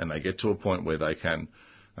 and they get to a point where they can,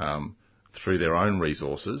 through their own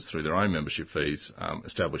resources, through their own membership fees,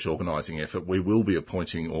 establish organising effort, we will be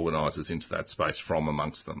appointing organisers into that space from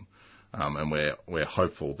amongst them. And we're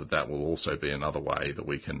hopeful that will also be another way that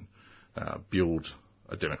we can build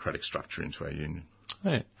a democratic structure into our union.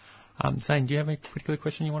 Right. Zane, do you have a particular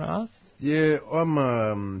question you want to ask? Yeah,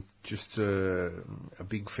 I'm just a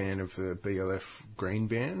big fan of the BLF Green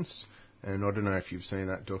Bands, and I don't know if you've seen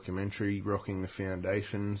that documentary, Rocking the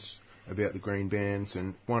Foundations, about the Green Bands,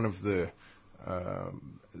 and one of the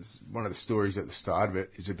stories at the start of it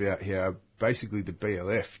is about how basically the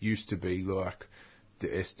BLF used to be like the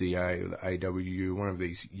SDA or the AWU, one of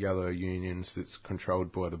these yellow unions that's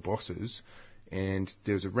controlled by the bosses, and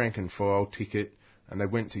there was a rank and file ticket. And they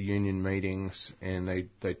went to union meetings and they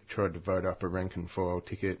tried to vote up a rank and file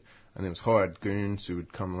ticket, and there was hired goons who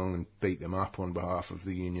would come along and beat them up on behalf of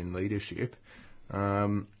the union leadership.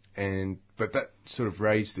 But that sort of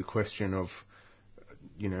raised the question of,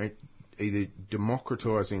 either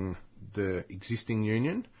democratising the existing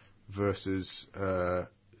union versus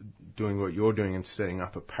doing what you're doing and setting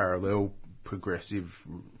up a parallel progressive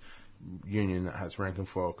union that has rank and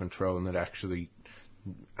file control and that actually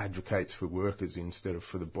advocates for workers instead of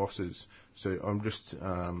for the bosses. So I'm just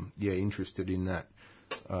interested in that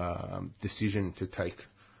decision to take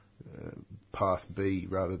path B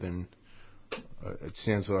rather than it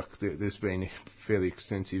sounds like there's been fairly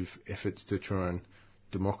extensive efforts to try and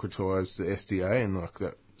democratise the SDA, and like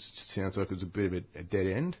that sounds like it's a bit of a dead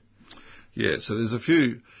end. Yeah, so there's a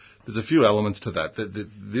few elements to that.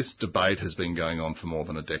 This debate has been going on for more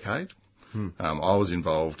than a decade. I was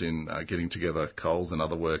involved in getting together Coles and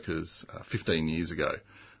other workers 15 years ago,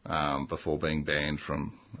 before being banned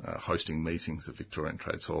from hosting meetings at Victorian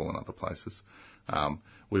Trades Hall and other places.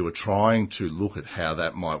 We were trying to look at how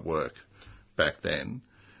that might work back then.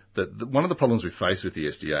 One of the problems we face with the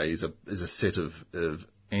SDA is a set of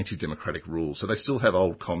anti-democratic rules. So they still have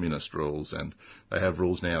old communist rules, and they have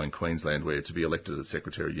rules now in Queensland where to be elected as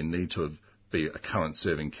secretary you need to be a current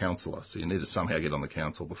serving councillor. So you need to somehow get on the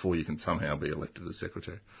council before you can somehow be elected as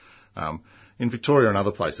secretary. In Victoria and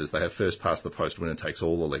other places, they have first past the post winner takes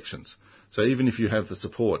all elections. So even if you have the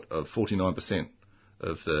support of 49%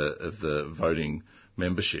 of the voting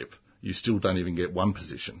membership, you still don't even get one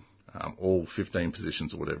position. All 15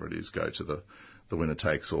 positions or whatever it is go to the winner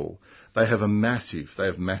takes all. They have massive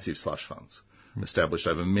slush funds established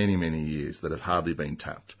over many, many years that have hardly been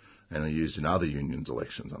tapped and are used in other unions'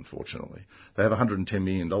 elections, unfortunately. They have $110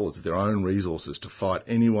 million of their own resources to fight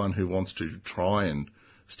anyone who wants to try and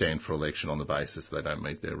stand for election on the basis they don't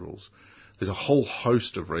meet their rules. There's a whole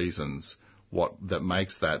host of reasons that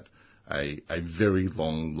makes that a very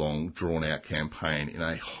long, drawn-out campaign in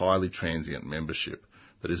a highly transient membership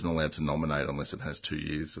that isn't allowed to nominate unless it has 2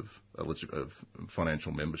 years of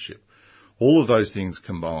financial membership. All of those things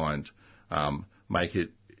combined make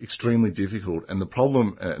it extremely difficult, and the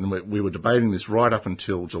problem, and we were debating this right up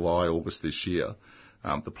until July, August this year,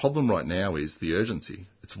 the problem right now is the urgency.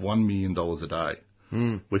 It's $1 million a day.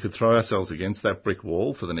 We could throw ourselves against that brick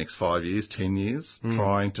wall for the next 5 years, 10 years,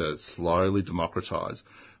 trying to slowly democratise,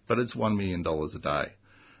 but it's $1 million a day.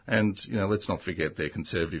 And, let's not forget their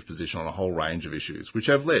conservative position on a whole range of issues, which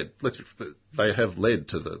have led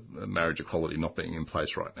to the marriage equality not being in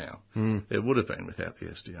place right now. It would have been without the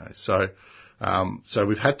SDA. So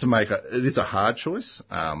we've had to it is a hard choice,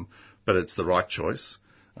 but it's the right choice.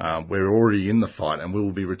 We're already in the fight, and we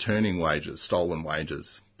will be returning stolen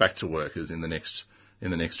wages, back to workers in the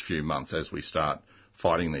next few months as we start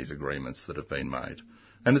fighting these agreements that have been made.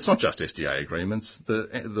 And it's not just SDA agreements.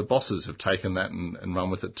 The bosses have taken that and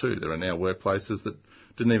run with it too. There are now workplaces that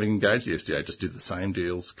didn't even engage the SDA, just did the same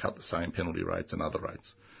deals, cut the same penalty rates and other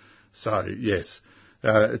rates. So yes,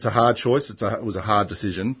 it's a hard choice. It was a hard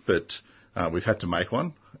decision, but we've had to make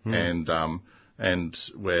one, and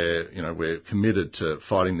we're committed to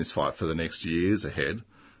fighting this fight for the next years ahead,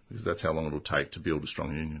 because that's how long it'll take to build a strong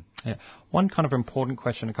union. Yeah. One kind of important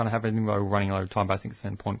question to kind of have, even though we're running out of time, but I think it's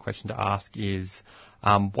an important question to ask is,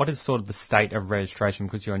 what is sort of the state of registration?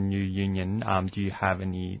 Because you're a new union, do you have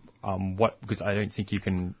any, because I don't think you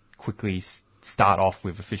can quickly start off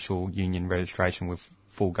with official union registration with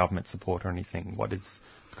full government support or anything. What is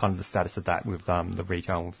kind of the status of that with the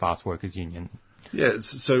Retail and Fast Workers Union? Yeah,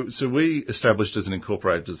 so we established as an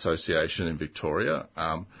incorporated association in Victoria.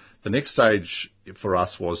 The next stage for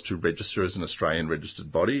us was to register as an Australian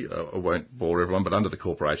registered body. I won't bore everyone, but under the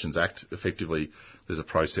Corporations Act, effectively, there's a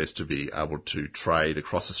process to be able to trade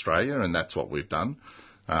across Australia, and that's what we've done.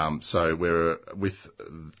 So we're with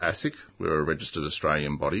ASIC, we're a registered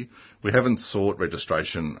Australian body. We haven't sought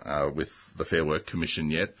registration with the Fair Work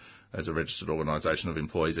Commission yet as a registered organisation of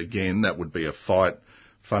employees. Again, that would be a fight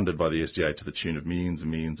funded by the SDA to the tune of millions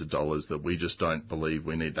and millions of dollars that we just don't believe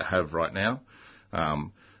we need to have right now.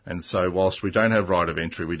 And so whilst we don't have right of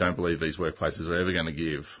entry, we don't believe these workplaces are ever going to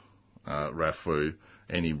give RAFWU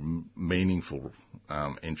any meaningful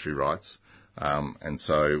entry rights. And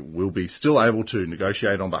so we'll be still able to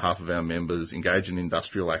negotiate on behalf of our members, engage in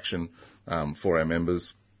industrial action for our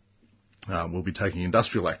members. We'll be taking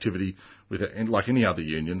industrial activity with it, and like any other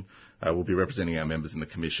union. We'll be representing our members in the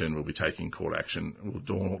commission. We'll be taking court action.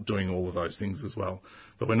 We're doing all of those things as well.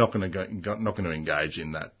 But we're not going to engage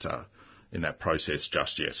in that process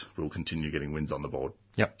just yet. We'll continue getting wins on the board.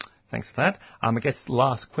 Yep. Thanks for that. I guess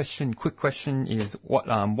quick question is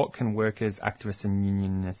what can workers, activists and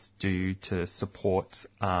unionists do to support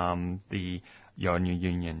your new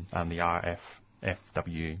union, the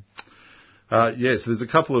RFFW? Yes, there's a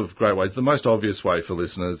couple of great ways. The most obvious way for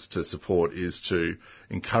listeners to support is to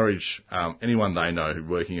encourage anyone they know who's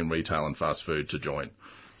working in retail and fast food to join.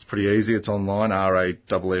 It's pretty easy. It's online,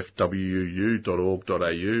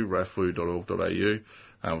 raffwuu.org.au, raffwuu.org.au.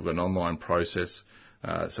 We've got an online process,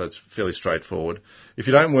 so it's fairly straightforward. If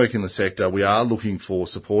you don't work in the sector, we are looking for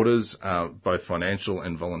supporters, both financial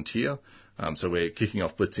and volunteer. So we're kicking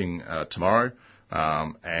off blitzing tomorrow.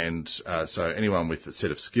 So anyone with a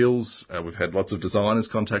set of skills, we've had lots of designers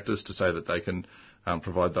contact us to say that they can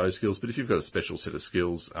provide those skills. But if you've got a special set of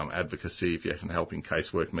skills, advocacy, if you can help in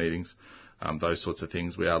casework meetings, those sorts of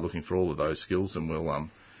things, we are looking for all of those skills, and we'll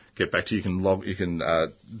get back to you. You can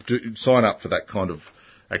sign up for that kind of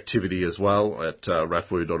activity as well at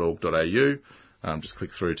raffwuu.org.au. Just click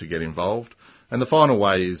through to get involved. And the final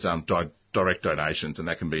way is direct donations, and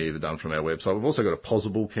that can be either done from our website. We've also got a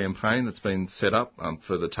Possible campaign that's been set up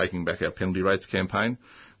for the Taking Back Our Penalty Rates campaign.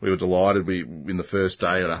 We were delighted. In the first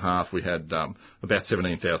day and a half, we had about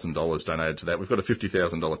 $17,000 donated to that. We've got a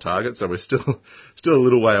 $50,000 target, so we're still a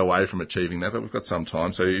little way away from achieving that, but we've got some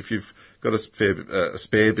time. So if you've got a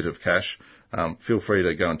spare bit of cash, feel free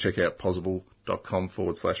to go and check out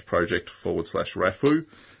possible.com/project/RAFWU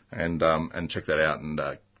and check that out and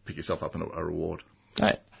pick yourself up a reward. All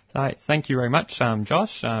right. Thank you very much,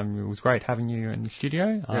 Josh. It was great having you in the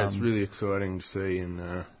studio. Yeah, it's really exciting to see,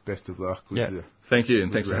 and best of luck with Thank you,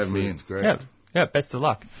 and thanks for having me in. It's great. Yeah, best of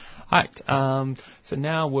luck. All right, so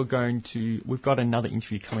now we've got another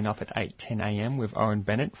interview coming up at 8:10 a.m. with Owen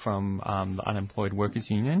Bennett from the Unemployed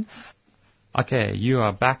Workers Union. Okay, you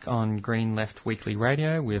are back on Green Left Weekly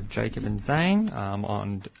Radio with Jacob and Zane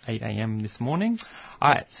on 8 a.m. this morning.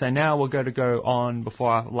 All right, so now we're going to go on, before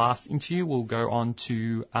our last interview, we'll go on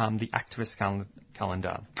to the activist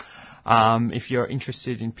calendar. If you're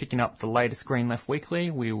interested in picking up the latest Green Left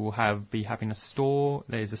Weekly, we will be having a store.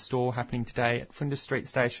 There's a store happening today at Flinders Street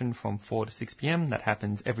Station from 4 to 6 p.m. That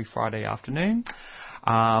happens every Friday afternoon.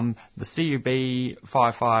 The CUB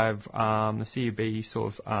 55, the CUB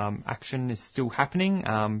sort of action is still happening.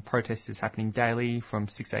 Protest is happening daily from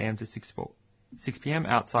 6 a.m. to 6 p.m.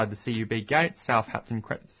 outside the CUB gates, Southampton,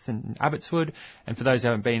 Crescent and Abbotswood. And for those who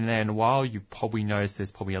haven't been there in a while, you've probably noticed there's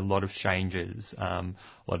probably a lot of changes, a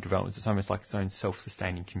lot of developments. It's almost like its own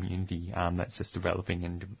self-sustaining community that's just developing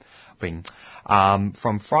and developing.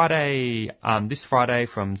 From Friday, this Friday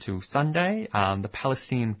till Sunday, the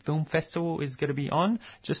Palestinian Film Festival is going to be on.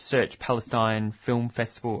 Just search Palestine Film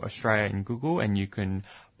Festival Australia in Google and you can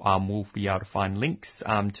we'll be able to find links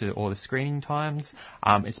to all the screening times.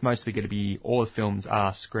 It's mostly going to be, all the films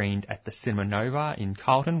are screened at the Cinema Nova in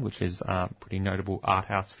Carlton, which is a pretty notable art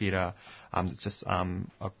house theatre. It's just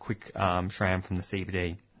a quick tram from the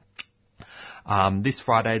CBD. This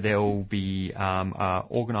Friday there will be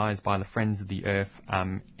organised by the Friends of the Earth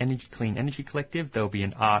Clean Energy Collective. There will be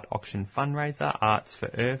an art auction fundraiser, Arts for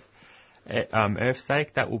Earth. Earth's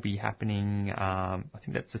Sake. That will be happening, I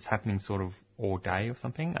think that's just happening sort of all day or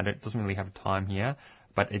something. It doesn't really have a time here,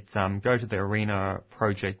 but it's go to the Arena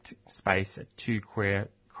Project space at 2 Queer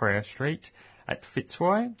Street at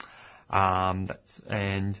Fitzroy.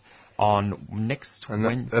 And on next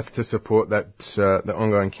Wednesday. That's to support the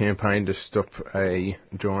ongoing campaign to stop a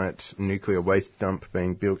giant nuclear waste dump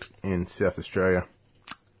being built in South Australia.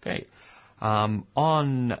 Okay.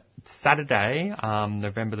 On Saturday,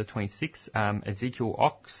 November the 26th, Ezekiel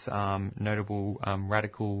Ox, notable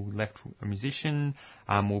radical left musician,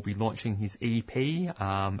 will be launching his EP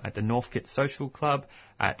at the Northcote Social Club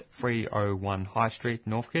at 301 High Street,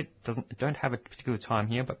 Northcote. Don't have a particular time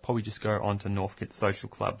here, but probably just go onto Northcote Social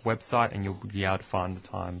Club website and you'll be able to find the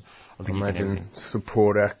time of the gig and everything.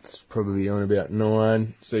 Support act's probably on about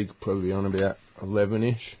 9, so you could probably on about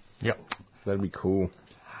 11ish. Yep. That'd be cool.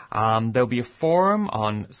 There'll be a forum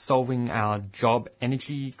on solving our job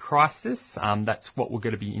energy crisis. That's what we're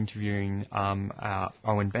going to be interviewing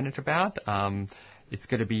Owen Bennett about. It's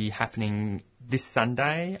going to be happening this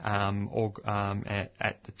Sunday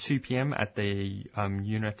at 2 p.m. at the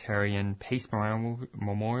Unitarian Peace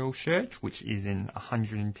Memorial Church, which is in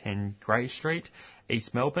 110 Grey Street,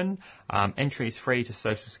 East Melbourne. Entry is free to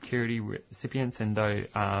Social Security recipients, and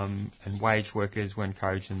wage workers were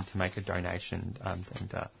encouraged to make a donation.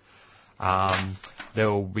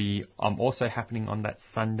 There will be also happening on that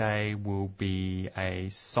Sunday will be a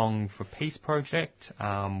Song for Peace project,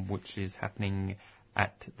 which is happening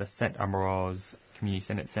at the St Ambrose Community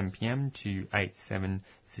Centre at 7 p.m. to 87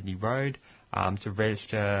 Sydney Road. To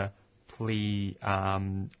register, please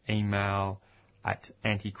email at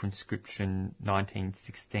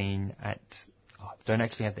anticonscription1916 at... I don't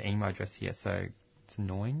actually have the email address here, so it's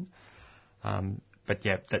annoying. But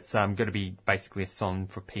yeah, that's going to be basically a Song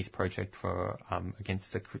for Peace project for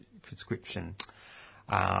against the conscription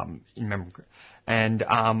in memory. And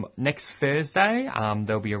next Thursday,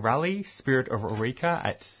 there'll be a rally, Spirit of Eureka,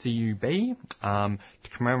 at CUB to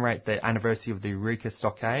commemorate the anniversary of the Eureka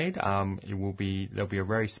Stockade. There'll be a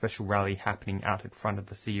very special rally happening out in front of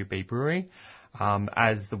the CUB brewery.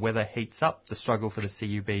 As the weather heats up, the struggle for the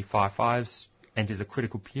CUB 5-5s enters a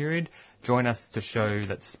critical period. Join us to show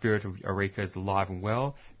that the spirit of Eureka is alive and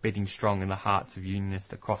well, beating strong in the hearts of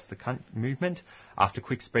unionists across the movement. After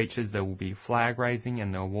quick speeches, there will be flag raising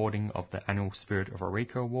and the awarding of the annual Spirit of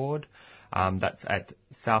Eureka Award. That's at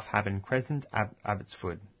South Haven Crescent,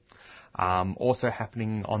 Abbotsford. Also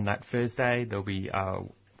happening on that Thursday, there'll be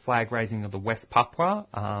flag raising of the West Papua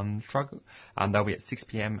struggle. They'll be at 6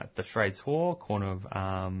 p.m. at the Shrades Hall, corner of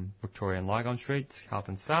Victoria and Lygon Streets,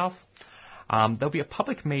 Carlton South. There'll be a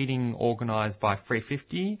public meeting organised by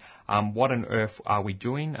 350. What on earth are we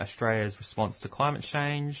doing? Australia's response to climate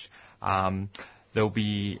change. We'll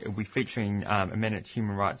be featuring eminent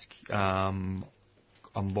human rights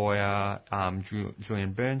lawyer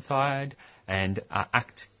Julian Burnside and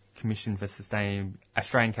ACT Commission for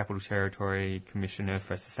Australian Capital Territory Commissioner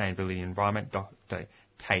for Sustainability and Environment, Dr.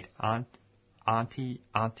 Kate Auntie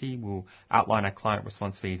will outline our climate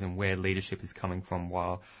response fees and where leadership is coming from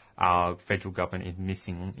while our federal government is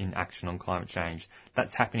missing in action on climate change.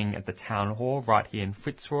 That's happening at the Town Hall right here in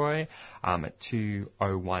Fitzroy at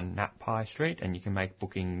 201 Napai Street, and you can make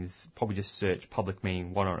bookings, probably just search public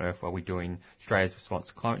meeting, what on earth are we doing, Australia's response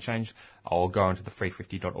to climate change, or go onto the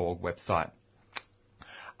 350.org website.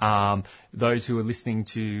 Those who are listening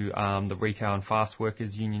to the Retail and Fast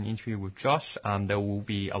Workers Union interview with Josh, there will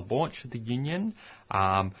be a launch of the union.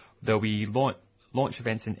 There'll be launch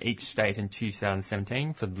events in each state in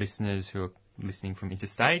 2017 for listeners who are listening from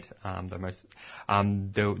interstate.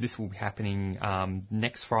 This will be happening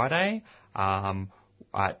next Friday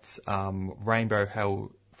at 5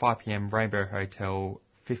 p.m. Rainbow Hotel,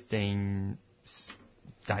 15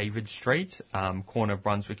 David Street, corner of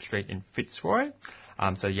Brunswick Street in Fitzroy.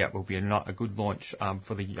 So yeah, it will be a good launch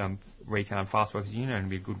for the Retail and Fast Workers Union, and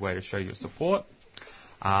be a good way to show your support.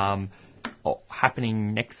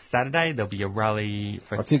 Happening next Saturday, there'll be a rally.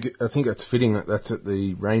 I think that's fitting that that's at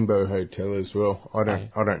the Rainbow Hotel as well. I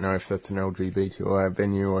don't know if that's an LGBTI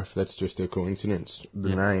venue or if that's just a coincidence, the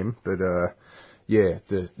name. But the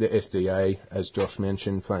SDA, as Josh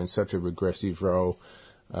mentioned, playing such a regressive role.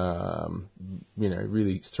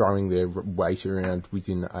 Really throwing their weight around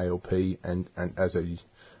within the ALP and as a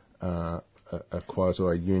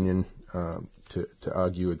quasi union to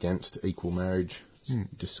argue against equal marriage.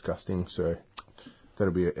 Disgusting. So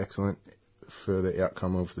that'll be an excellent further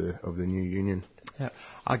outcome of the new union. Yeah,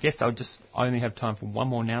 I guess I only have time for one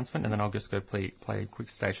more announcement, and then I'll just go play a quick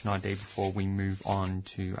station ID before we move on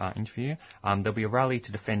to our interview. There'll be a rally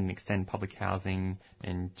to defend and extend public housing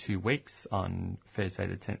in 2 weeks on Thursday,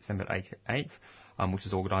 the December 8th, which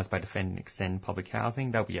is organised by Defend and Extend Public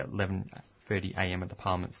Housing. That'll be at 11:30 a.m. at the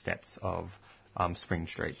Parliament steps of Spring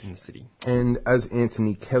Street in the city. And as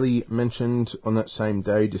Anthony Kelly mentioned, on that same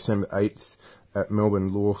day, December 8th, at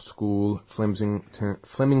Melbourne Law School,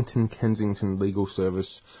 Flemington Kensington Legal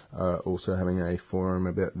Service also having a forum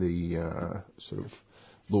about the sort of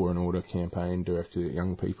law and order campaign directed at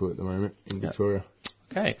young people at the moment in Victoria.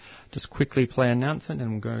 Okay, just quickly play an announcement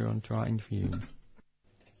and we'll go on to our interview.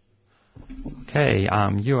 Okay,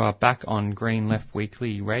 you are back on Green Left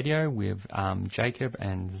Weekly Radio with Jacob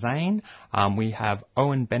and Zane. We have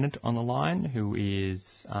Owen Bennett on the line, who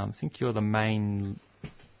is, I think you're the main,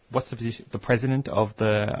 what's the position, the president of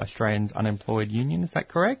the Australians Unemployed Union, is that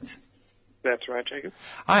correct? That's right, Jacob.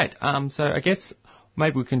 All right, so I guess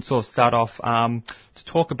maybe we can sort of start off to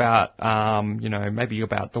talk about, maybe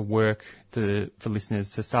about the work for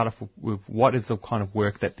listeners, to start off with what is the kind of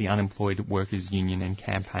work that the Unemployed Workers Union and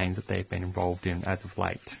campaigns that they've been involved in as of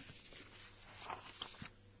late.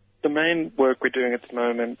 The main work we're doing at the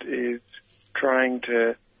moment is trying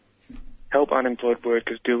to help unemployed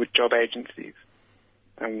workers deal with job agencies.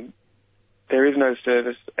 There is no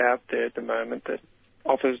service out there at the moment that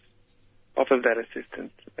offers that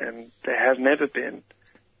assistance, and there has never been.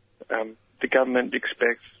 The government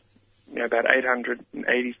expects about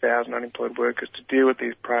 880,000 unemployed workers to deal with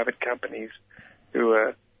these private companies who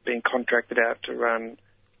are being contracted out to run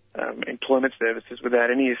employment services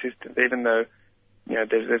without any assistance, even though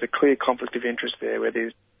there's a clear conflict of interest there where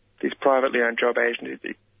these privately owned job agencies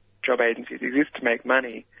exist to make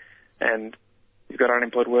money, and you've got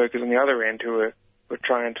unemployed workers on the other end who are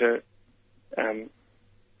trying to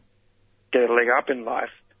get a leg up in life.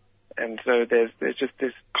 And so there's just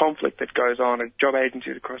this conflict that goes on at job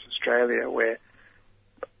agencies across Australia where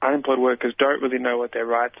unemployed workers don't really know what their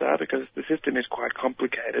rights are because the system is quite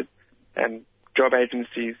complicated, and job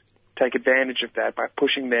agencies take advantage of that by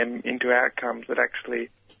pushing them into outcomes that actually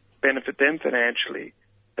benefit them financially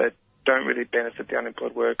but don't really benefit the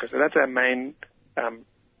unemployed worker. So that's our main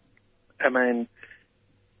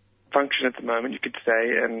function at the moment, you could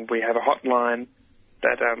say, and we have a hotline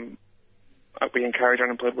that we encourage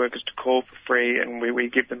unemployed workers to call for free, and we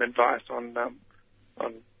give them advice on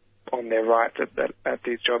their rights at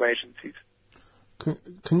these job agencies.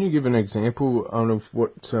 Can you give an example of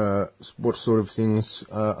what sort of things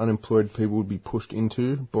unemployed people would be pushed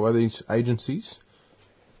into by these agencies?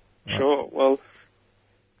 Sure. Well,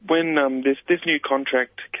 when this new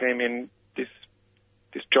contract came in,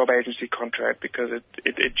 this job agency contract, because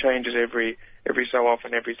it changes every so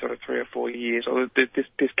often, every sort of 3 or 4 years. Or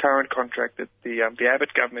this current contract that the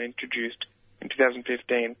Abbott government introduced in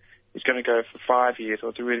 2015 is going to go for 5 years, so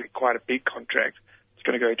it's really quite a big contract. It's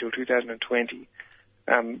going to go till 2020.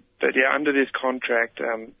 But yeah, under this contract,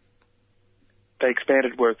 they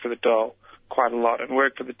expanded Work for the Dole quite a lot, and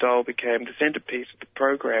Work for the Dole became the centrepiece of the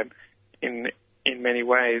program in many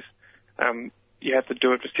ways. You have to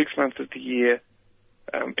do it for 6 months of the year,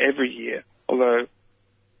 every year, although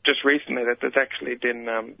just recently that's actually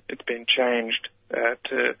been it's been changed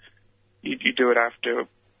to you do it after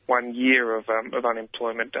 1 year of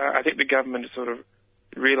unemployment. I think the government is sort of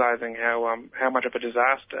realising how much of a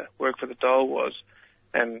disaster Work for the Dole was,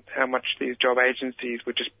 and how much these job agencies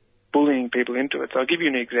were just bullying people into it. So I'll give you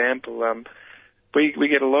an example. We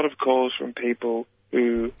get a lot of calls from people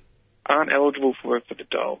who aren't eligible for Work for the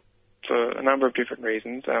Dole for a number of different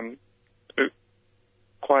reasons.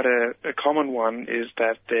 Quite a common one is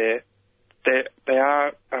that they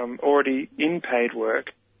are already in paid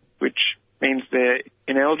work, which means they're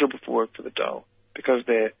ineligible for Work for the Dole because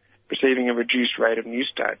they're receiving a reduced rate of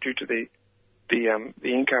Newstart due to the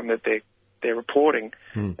income that they're reporting.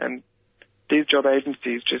 And these job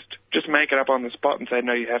agencies just make it up on the spot and say,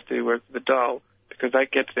 no, you have to Work for the Dole, because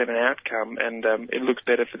that gets them an outcome, and it looks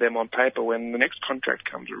better for them on paper when the next contract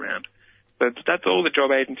comes around. So that's all the job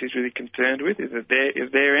agency is really concerned with, is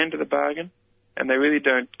their end of the bargain, and they really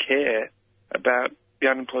don't care about the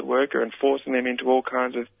unemployed worker and forcing them into all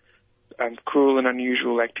kinds of cruel and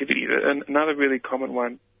unusual activities. And another really common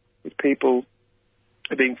one is people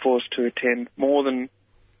are being forced to attend more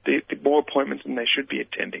appointments than they should be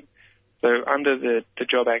attending. So under the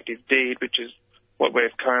Job Active Deed, which is what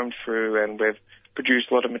we've combed through, and we've produced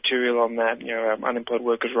a lot of material on that, unemployed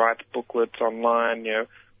workers' rights booklets online,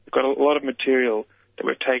 we've got a lot of material that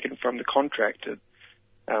we've taken from the contract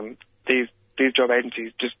that these job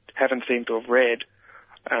agencies just haven't seemed to have read,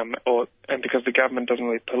 and because the government doesn't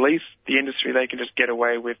really police the industry, they can just get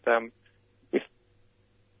away with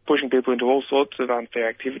pushing people into all sorts of unfair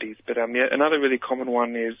activities. But another really common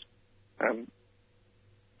one is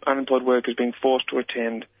unemployed workers being forced to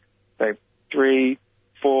attend, say, 3,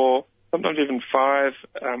 4, sometimes even 5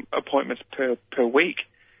 appointments per week,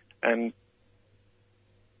 and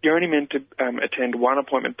you're only meant to attend one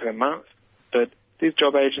appointment per month, but these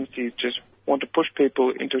job agencies just want to push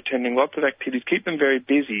people into attending lots of activities, keep them very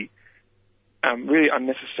busy, really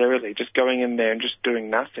unnecessarily, just going in there and just doing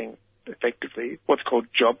nothing effectively, what's called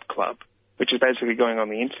Job Club, which is basically going on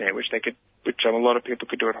the internet, which a lot of people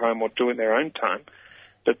could do at home or do in their own time.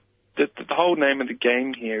 But the whole name of the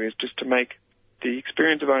game here is just to make the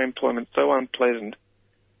experience of unemployment so unpleasant,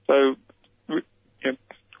 so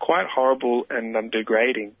quite horrible and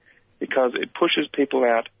degrading, because it pushes people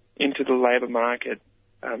out into the labour market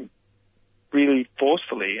really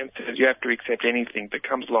forcefully and says you have to accept anything that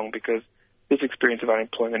comes along because this experience of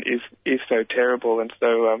unemployment is so terrible and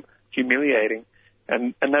so humiliating,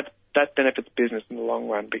 and that benefits business in the long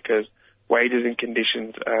run because wages and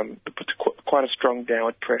conditions puts quite a strong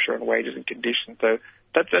downward pressure on wages and conditions. So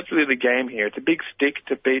that's really the game here. It's a big stick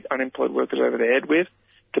to beat unemployed workers over the head with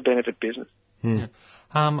to benefit business. Yeah.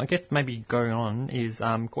 I guess maybe going on is,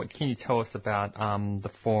 what can you tell us about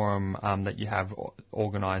the forum that you have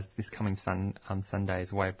organised this coming Sunday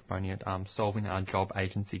as a way of promoting it, Solving Our Job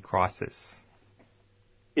Agency Crisis?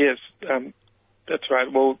 Yes, that's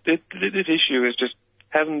right. Well, this issue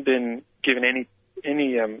hasn't been given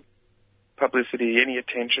any publicity, any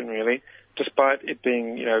attention really, despite it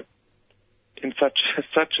being in such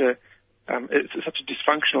a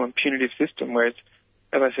dysfunctional and punitive system where it's,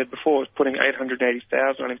 as I said before, it's putting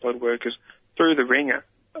 880,000 unemployed workers through the ringer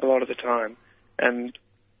a lot of the time. And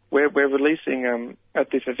we're releasing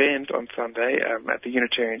at this event on Sunday at the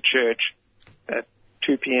Unitarian Church at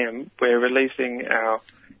 2 p.m. We're releasing our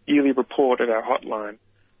yearly report of our hotline,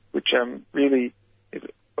 which really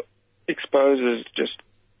exposes just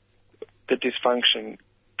the dysfunction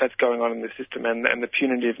that's going on in the system and the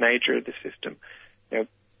punitive nature of the system.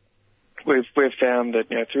 We've found that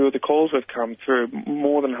through the calls we've come through,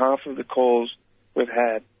 more than half of the calls we've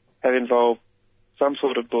had have involved some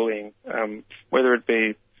sort of bullying, whether it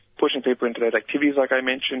be pushing people into those activities like I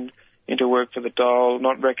mentioned, into work for the dole,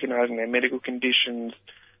 not recognising their medical conditions,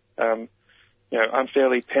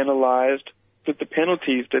 unfairly penalised. But the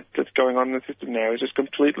penalties that's going on in the system now is just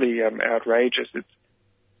completely outrageous.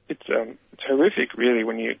 It's horrific, really,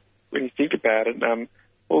 when you think about it.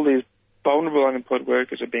 All these vulnerable unemployed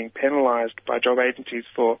workers are being penalised by job agencies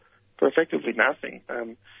for effectively nothing.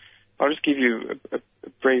 I'll just give you a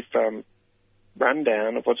brief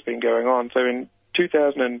rundown of what's been going on. So in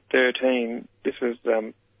 2013, this was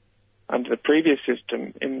under the previous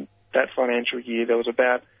system. In that financial year, there was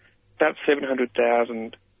about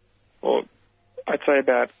 700,000, or I'd say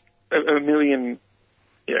about a million,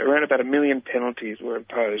 around about 1 million penalties were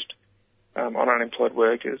imposed on unemployed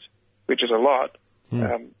workers, which is a lot.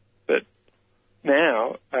 But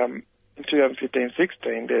now, in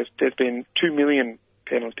 2015-16, there's been 2 million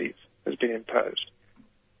penalties has been imposed.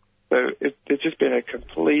 So there's just been a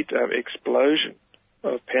complete explosion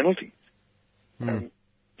of penalties. And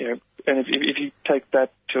if you take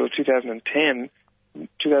that to 2010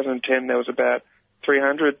 there was about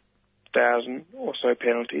 300,000 or so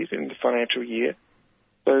penalties in the financial year.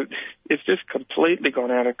 So it's just completely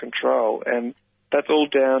gone out of control, and that's all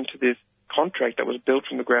down to this contract that was built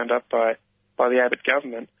from the ground up by the Abbott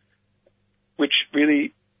government, which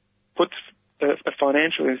really puts a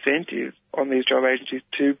financial incentive on these job agencies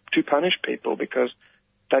to punish people because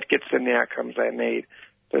that gets them the outcomes they need.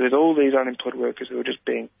 So there's all these unemployed workers who are just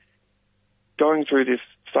going through this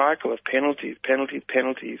cycle of penalties,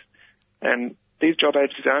 and these job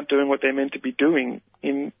agencies aren't doing what they're meant to be doing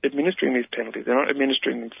in administering these penalties. They're not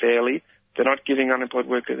administering them fairly. They're not giving unemployed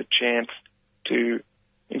workers a chance to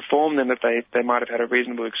inform them that they might have had a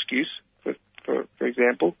reasonable excuse, for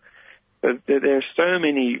example. But there are so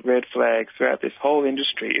many red flags throughout this whole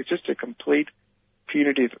industry. It's just a complete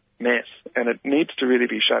punitive mess, and it needs to really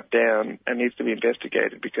be shut down and needs to be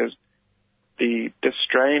investigated because the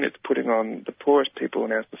strain it's putting on the poorest people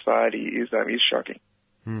in our society is shocking.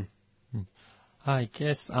 I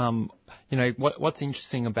guess what's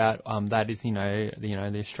interesting about that is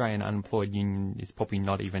the Australian Unemployed Union is probably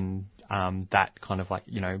not even that kind of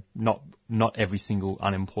not every single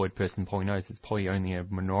unemployed person probably knows. It's probably only a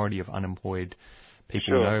minority of unemployed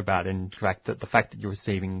people know about it. And the fact that you're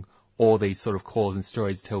receiving all these sort of calls and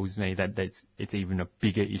stories tells me that it's even a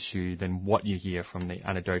bigger issue than what you hear from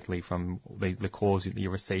anecdotally from the calls that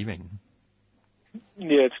you're receiving.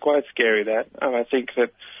 Yeah, it's quite scary that. I think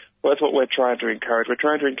that that's what we're trying to encourage. We're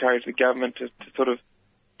trying to encourage the government to sort of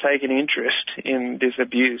take an interest in this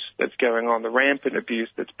abuse that's going on, the rampant abuse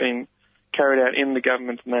that's been carried out in the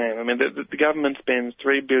government's name. I mean, the government spends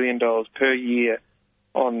 $3 billion per year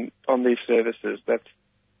on these services.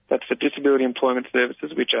 That's for disability employment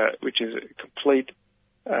services, which is a complete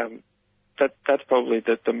that's probably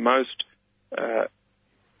the most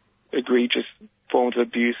egregious forms of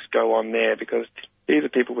abuse go on there, because these are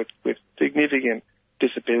people with significant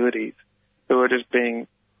disabilities who are just being,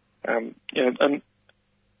 and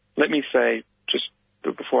let me say just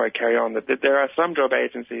before I carry on that there are some job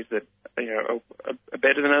agencies that are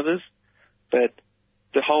better than others, but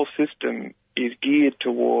the whole system is geared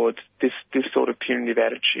towards this sort of punitive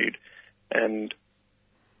attitude, and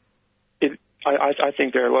I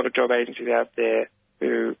think there are a lot of job agencies out there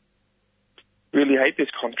who really hate this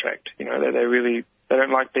contract. They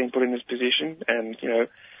don't like being put in this position, and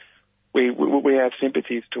we have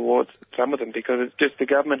sympathies towards some of them, because it's just the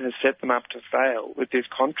government has set them up to fail with this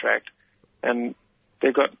contract, and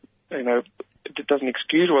they've got it doesn't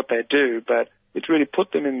excuse what they do, but it's really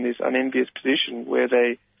put them in this unenvious position where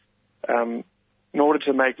they, in order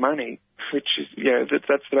to make money, which is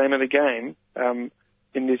that's the name of the game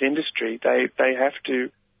in this industry, they have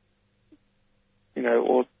to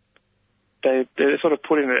or they're sort of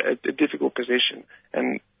put in a difficult position,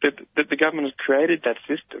 and the government has created that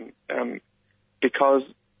system because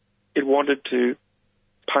it wanted to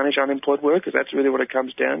punish unemployed workers. That's really what it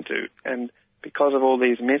comes down to, and because of all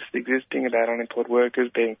these myths existing about unemployed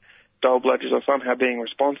workers being dole bludgers or somehow being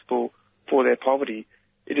responsible for their poverty,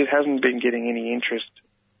 it just hasn't been getting any interest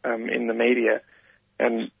in the media.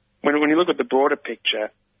 And when you look at the broader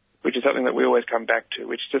picture, which is something that we always come back to,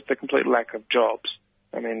 which is just the complete lack of jobs.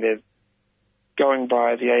 I mean, there's, going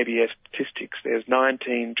by the ABS statistics, there's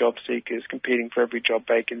 19 job seekers competing for every job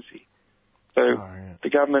vacancy. So the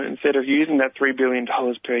government, instead of using that $3 billion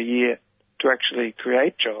per year to actually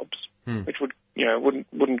create jobs, which would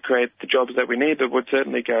wouldn't create the jobs that we need, but would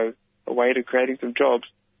certainly go away to creating some jobs,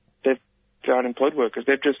 for unemployed workers,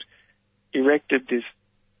 they've just erected this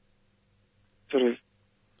sort of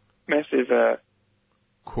massive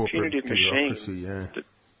punitive machine.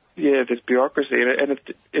 This bureaucracy, and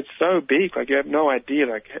it's so big. Like, you have no idea.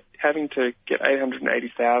 Like, having to get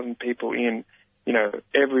 880,000 people in,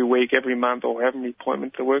 every week, every month, or having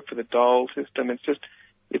appointments to work for the dole system. It's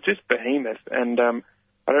just behemoth. And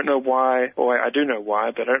I don't know why, or I do know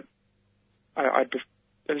why, but I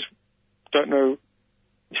just don't know,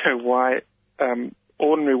 why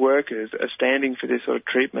ordinary workers are standing for this sort of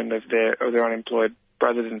treatment of their unemployed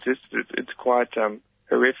brothers and sisters. It's quite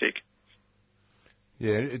horrific.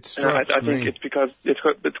 Yeah, it strikes me. I think it's because they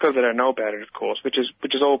don't know about it, of course, which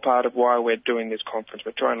is all part of why we're doing this conference.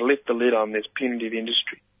 We're trying to lift the lid on this punitive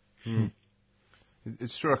industry. It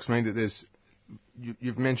strikes me that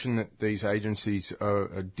you've mentioned that these agencies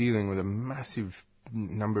are dealing with a massive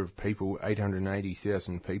number of people,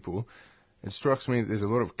 880,000 people. It strikes me that there's a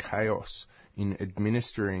lot of chaos in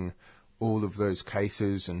administering all of those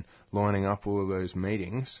cases and lining up all of those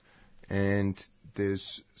meetings, and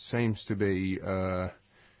seems to be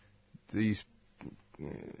these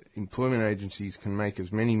employment agencies can make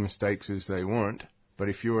as many mistakes as they want, but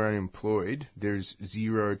if you're unemployed, there's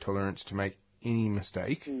zero tolerance to make any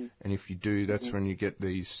mistake, and if you do, that's when you get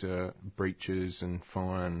these breaches and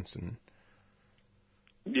fines. And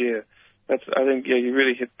I think you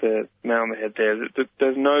really hit the nail on the head there.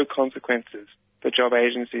 There's no consequences for job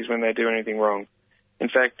agencies when they do anything wrong. In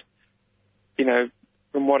fact,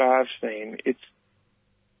 from what I've seen, it's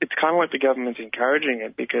kind of like the government's encouraging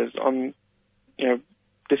it, because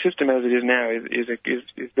the system as it is now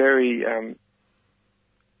is very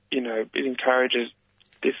it encourages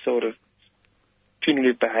this sort of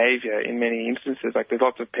punitive behaviour in many instances. Like, there's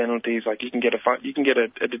lots of penalties. Like, you can get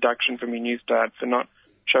a deduction from your New Start for not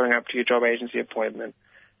showing up to your job agency appointment,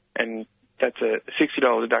 and that's a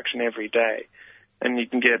 $60 deduction every day. And you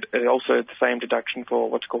can get also the same deduction for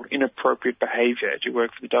what's called inappropriate behaviour as you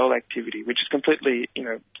work for the dole activity, which is completely,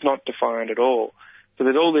 it's not defined at all. So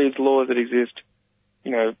there's all these laws that exist,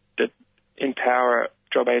 that empower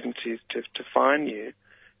job agencies to fine you.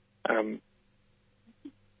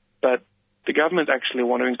 But the government actually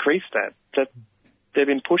want to increase that. That they've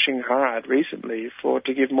been pushing hard recently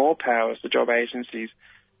to give more powers to job agencies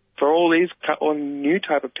for all these new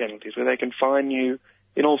type of penalties, where they can fine you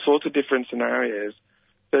in all sorts of different scenarios.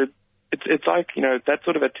 So it's like, that's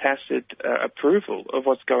sort of a tacit approval of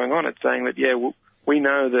what's going on. It's saying that, we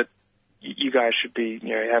know that you guys should be,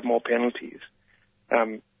 have more penalties.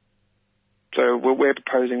 So we're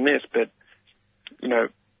proposing this, but,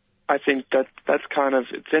 I think that's kind of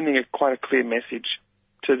sending quite a clear message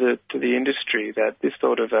to the industry that this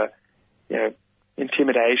sort of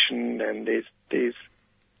intimidation and the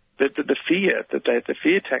fear the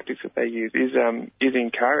fear tactics that they use is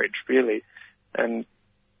encouraged, really. And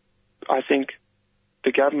I think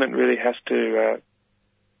the government really has to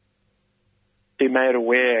be made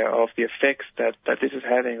aware of the effects that this is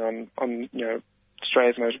having on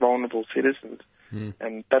Australia's most vulnerable citizens.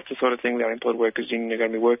 And that's the sort of thing the Unemployed Workers Union are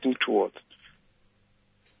going to be working towards.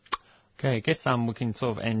 Okay, I guess we can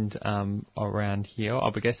sort of end around here. I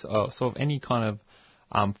guess sort of any kind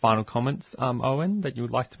of final comments, Owen, that you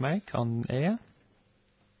would like to make on air?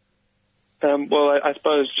 Well, I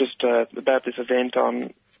suppose just about this event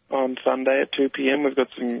on Sunday at 2 p.m. We've got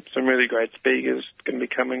some really great speakers going to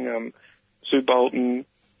be coming. Sue Bolton,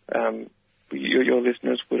 your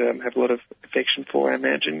listeners would have a lot of affection for, I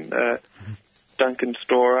imagine. Duncan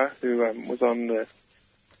Storer, who was on the,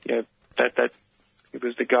 that he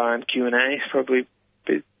was the guy on Q&A, probably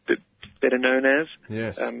better known as.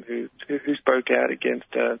 Yes. Who spoke out against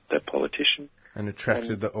that politician. And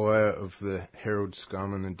attracted the ire of the Herald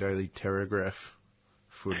Scum and the Daily Telegraph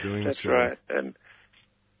for doing That's so. That's right.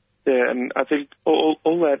 And I think all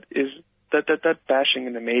that is that bashing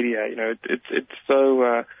in the media. It's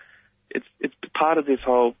so it's part of this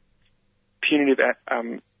whole punitive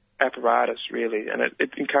apparatus, really, and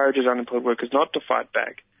it encourages unemployed workers not to fight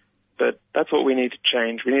back. But that's what we need to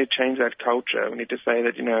change. We need to change that culture. We need to say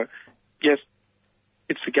that yes,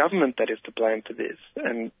 it's the government that is to blame for this,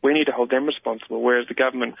 and we need to hold them responsible, whereas the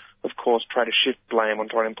government, of course, try to shift blame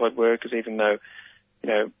onto unemployed workers, even though,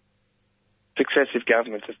 successive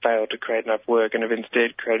governments have failed to create enough work and have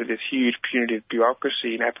instead created this huge punitive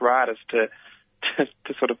bureaucracy and apparatus to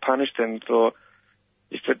sort of punish them for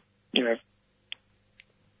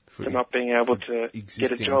not being able to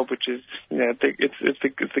get a job, which is,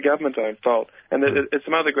 it's the government's own fault. And there's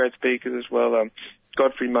some other great speakers as well.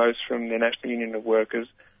 Godfrey Mose from the National Union of Workers,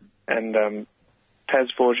 and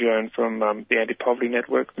Paz Forgione from the Anti-Poverty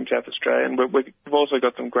Network from South Australia. And we've also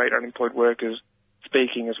got some great unemployed workers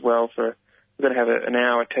speaking as well. We're going to have an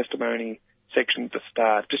hour testimony section at the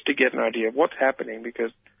start, just to get an idea of what's happening,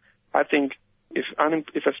 because I think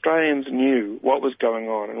if Australians knew what was going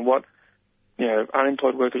on and what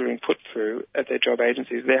unemployed workers are being put through at their job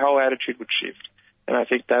agencies, their whole attitude would shift. And I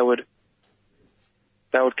think they would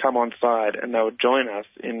come on side and they would join us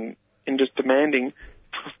in just demanding,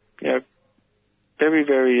 very,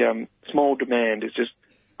 very small demand is just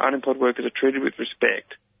unemployed workers are treated with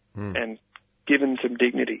respect and given some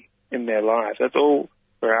dignity in their lives. That's all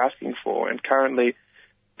we're asking for. And currently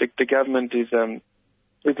the government is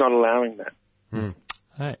not allowing that.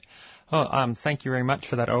 Right. Well, thank you very much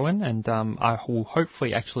for that, Owen, and I will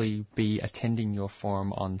hopefully actually be attending your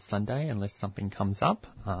forum on Sunday unless something comes up.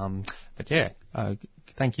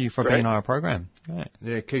 Thank you for being on our program. Right.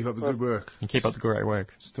 Yeah, keep up the good work. And keep up the great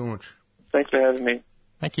work. Staunch. Thanks for having me.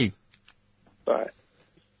 Thank you. Bye.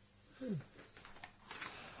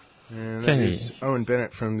 And that is Owen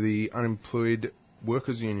Bennett from the Unemployed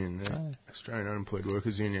Workers Union, the Australian Unemployed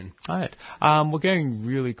Workers Union. All right. We're getting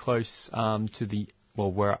really close to the...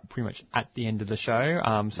 Well, we're pretty much at the end of the show,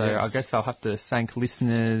 so yes. I guess I'll have to thank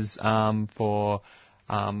listeners for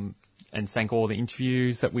and thank all the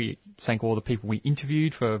thank all the people we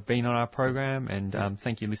interviewed for being on our program, and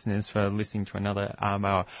thank you listeners for listening to another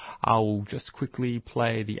hour. I'll just quickly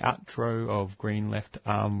play the outro of Green Left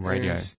Radio. Yes.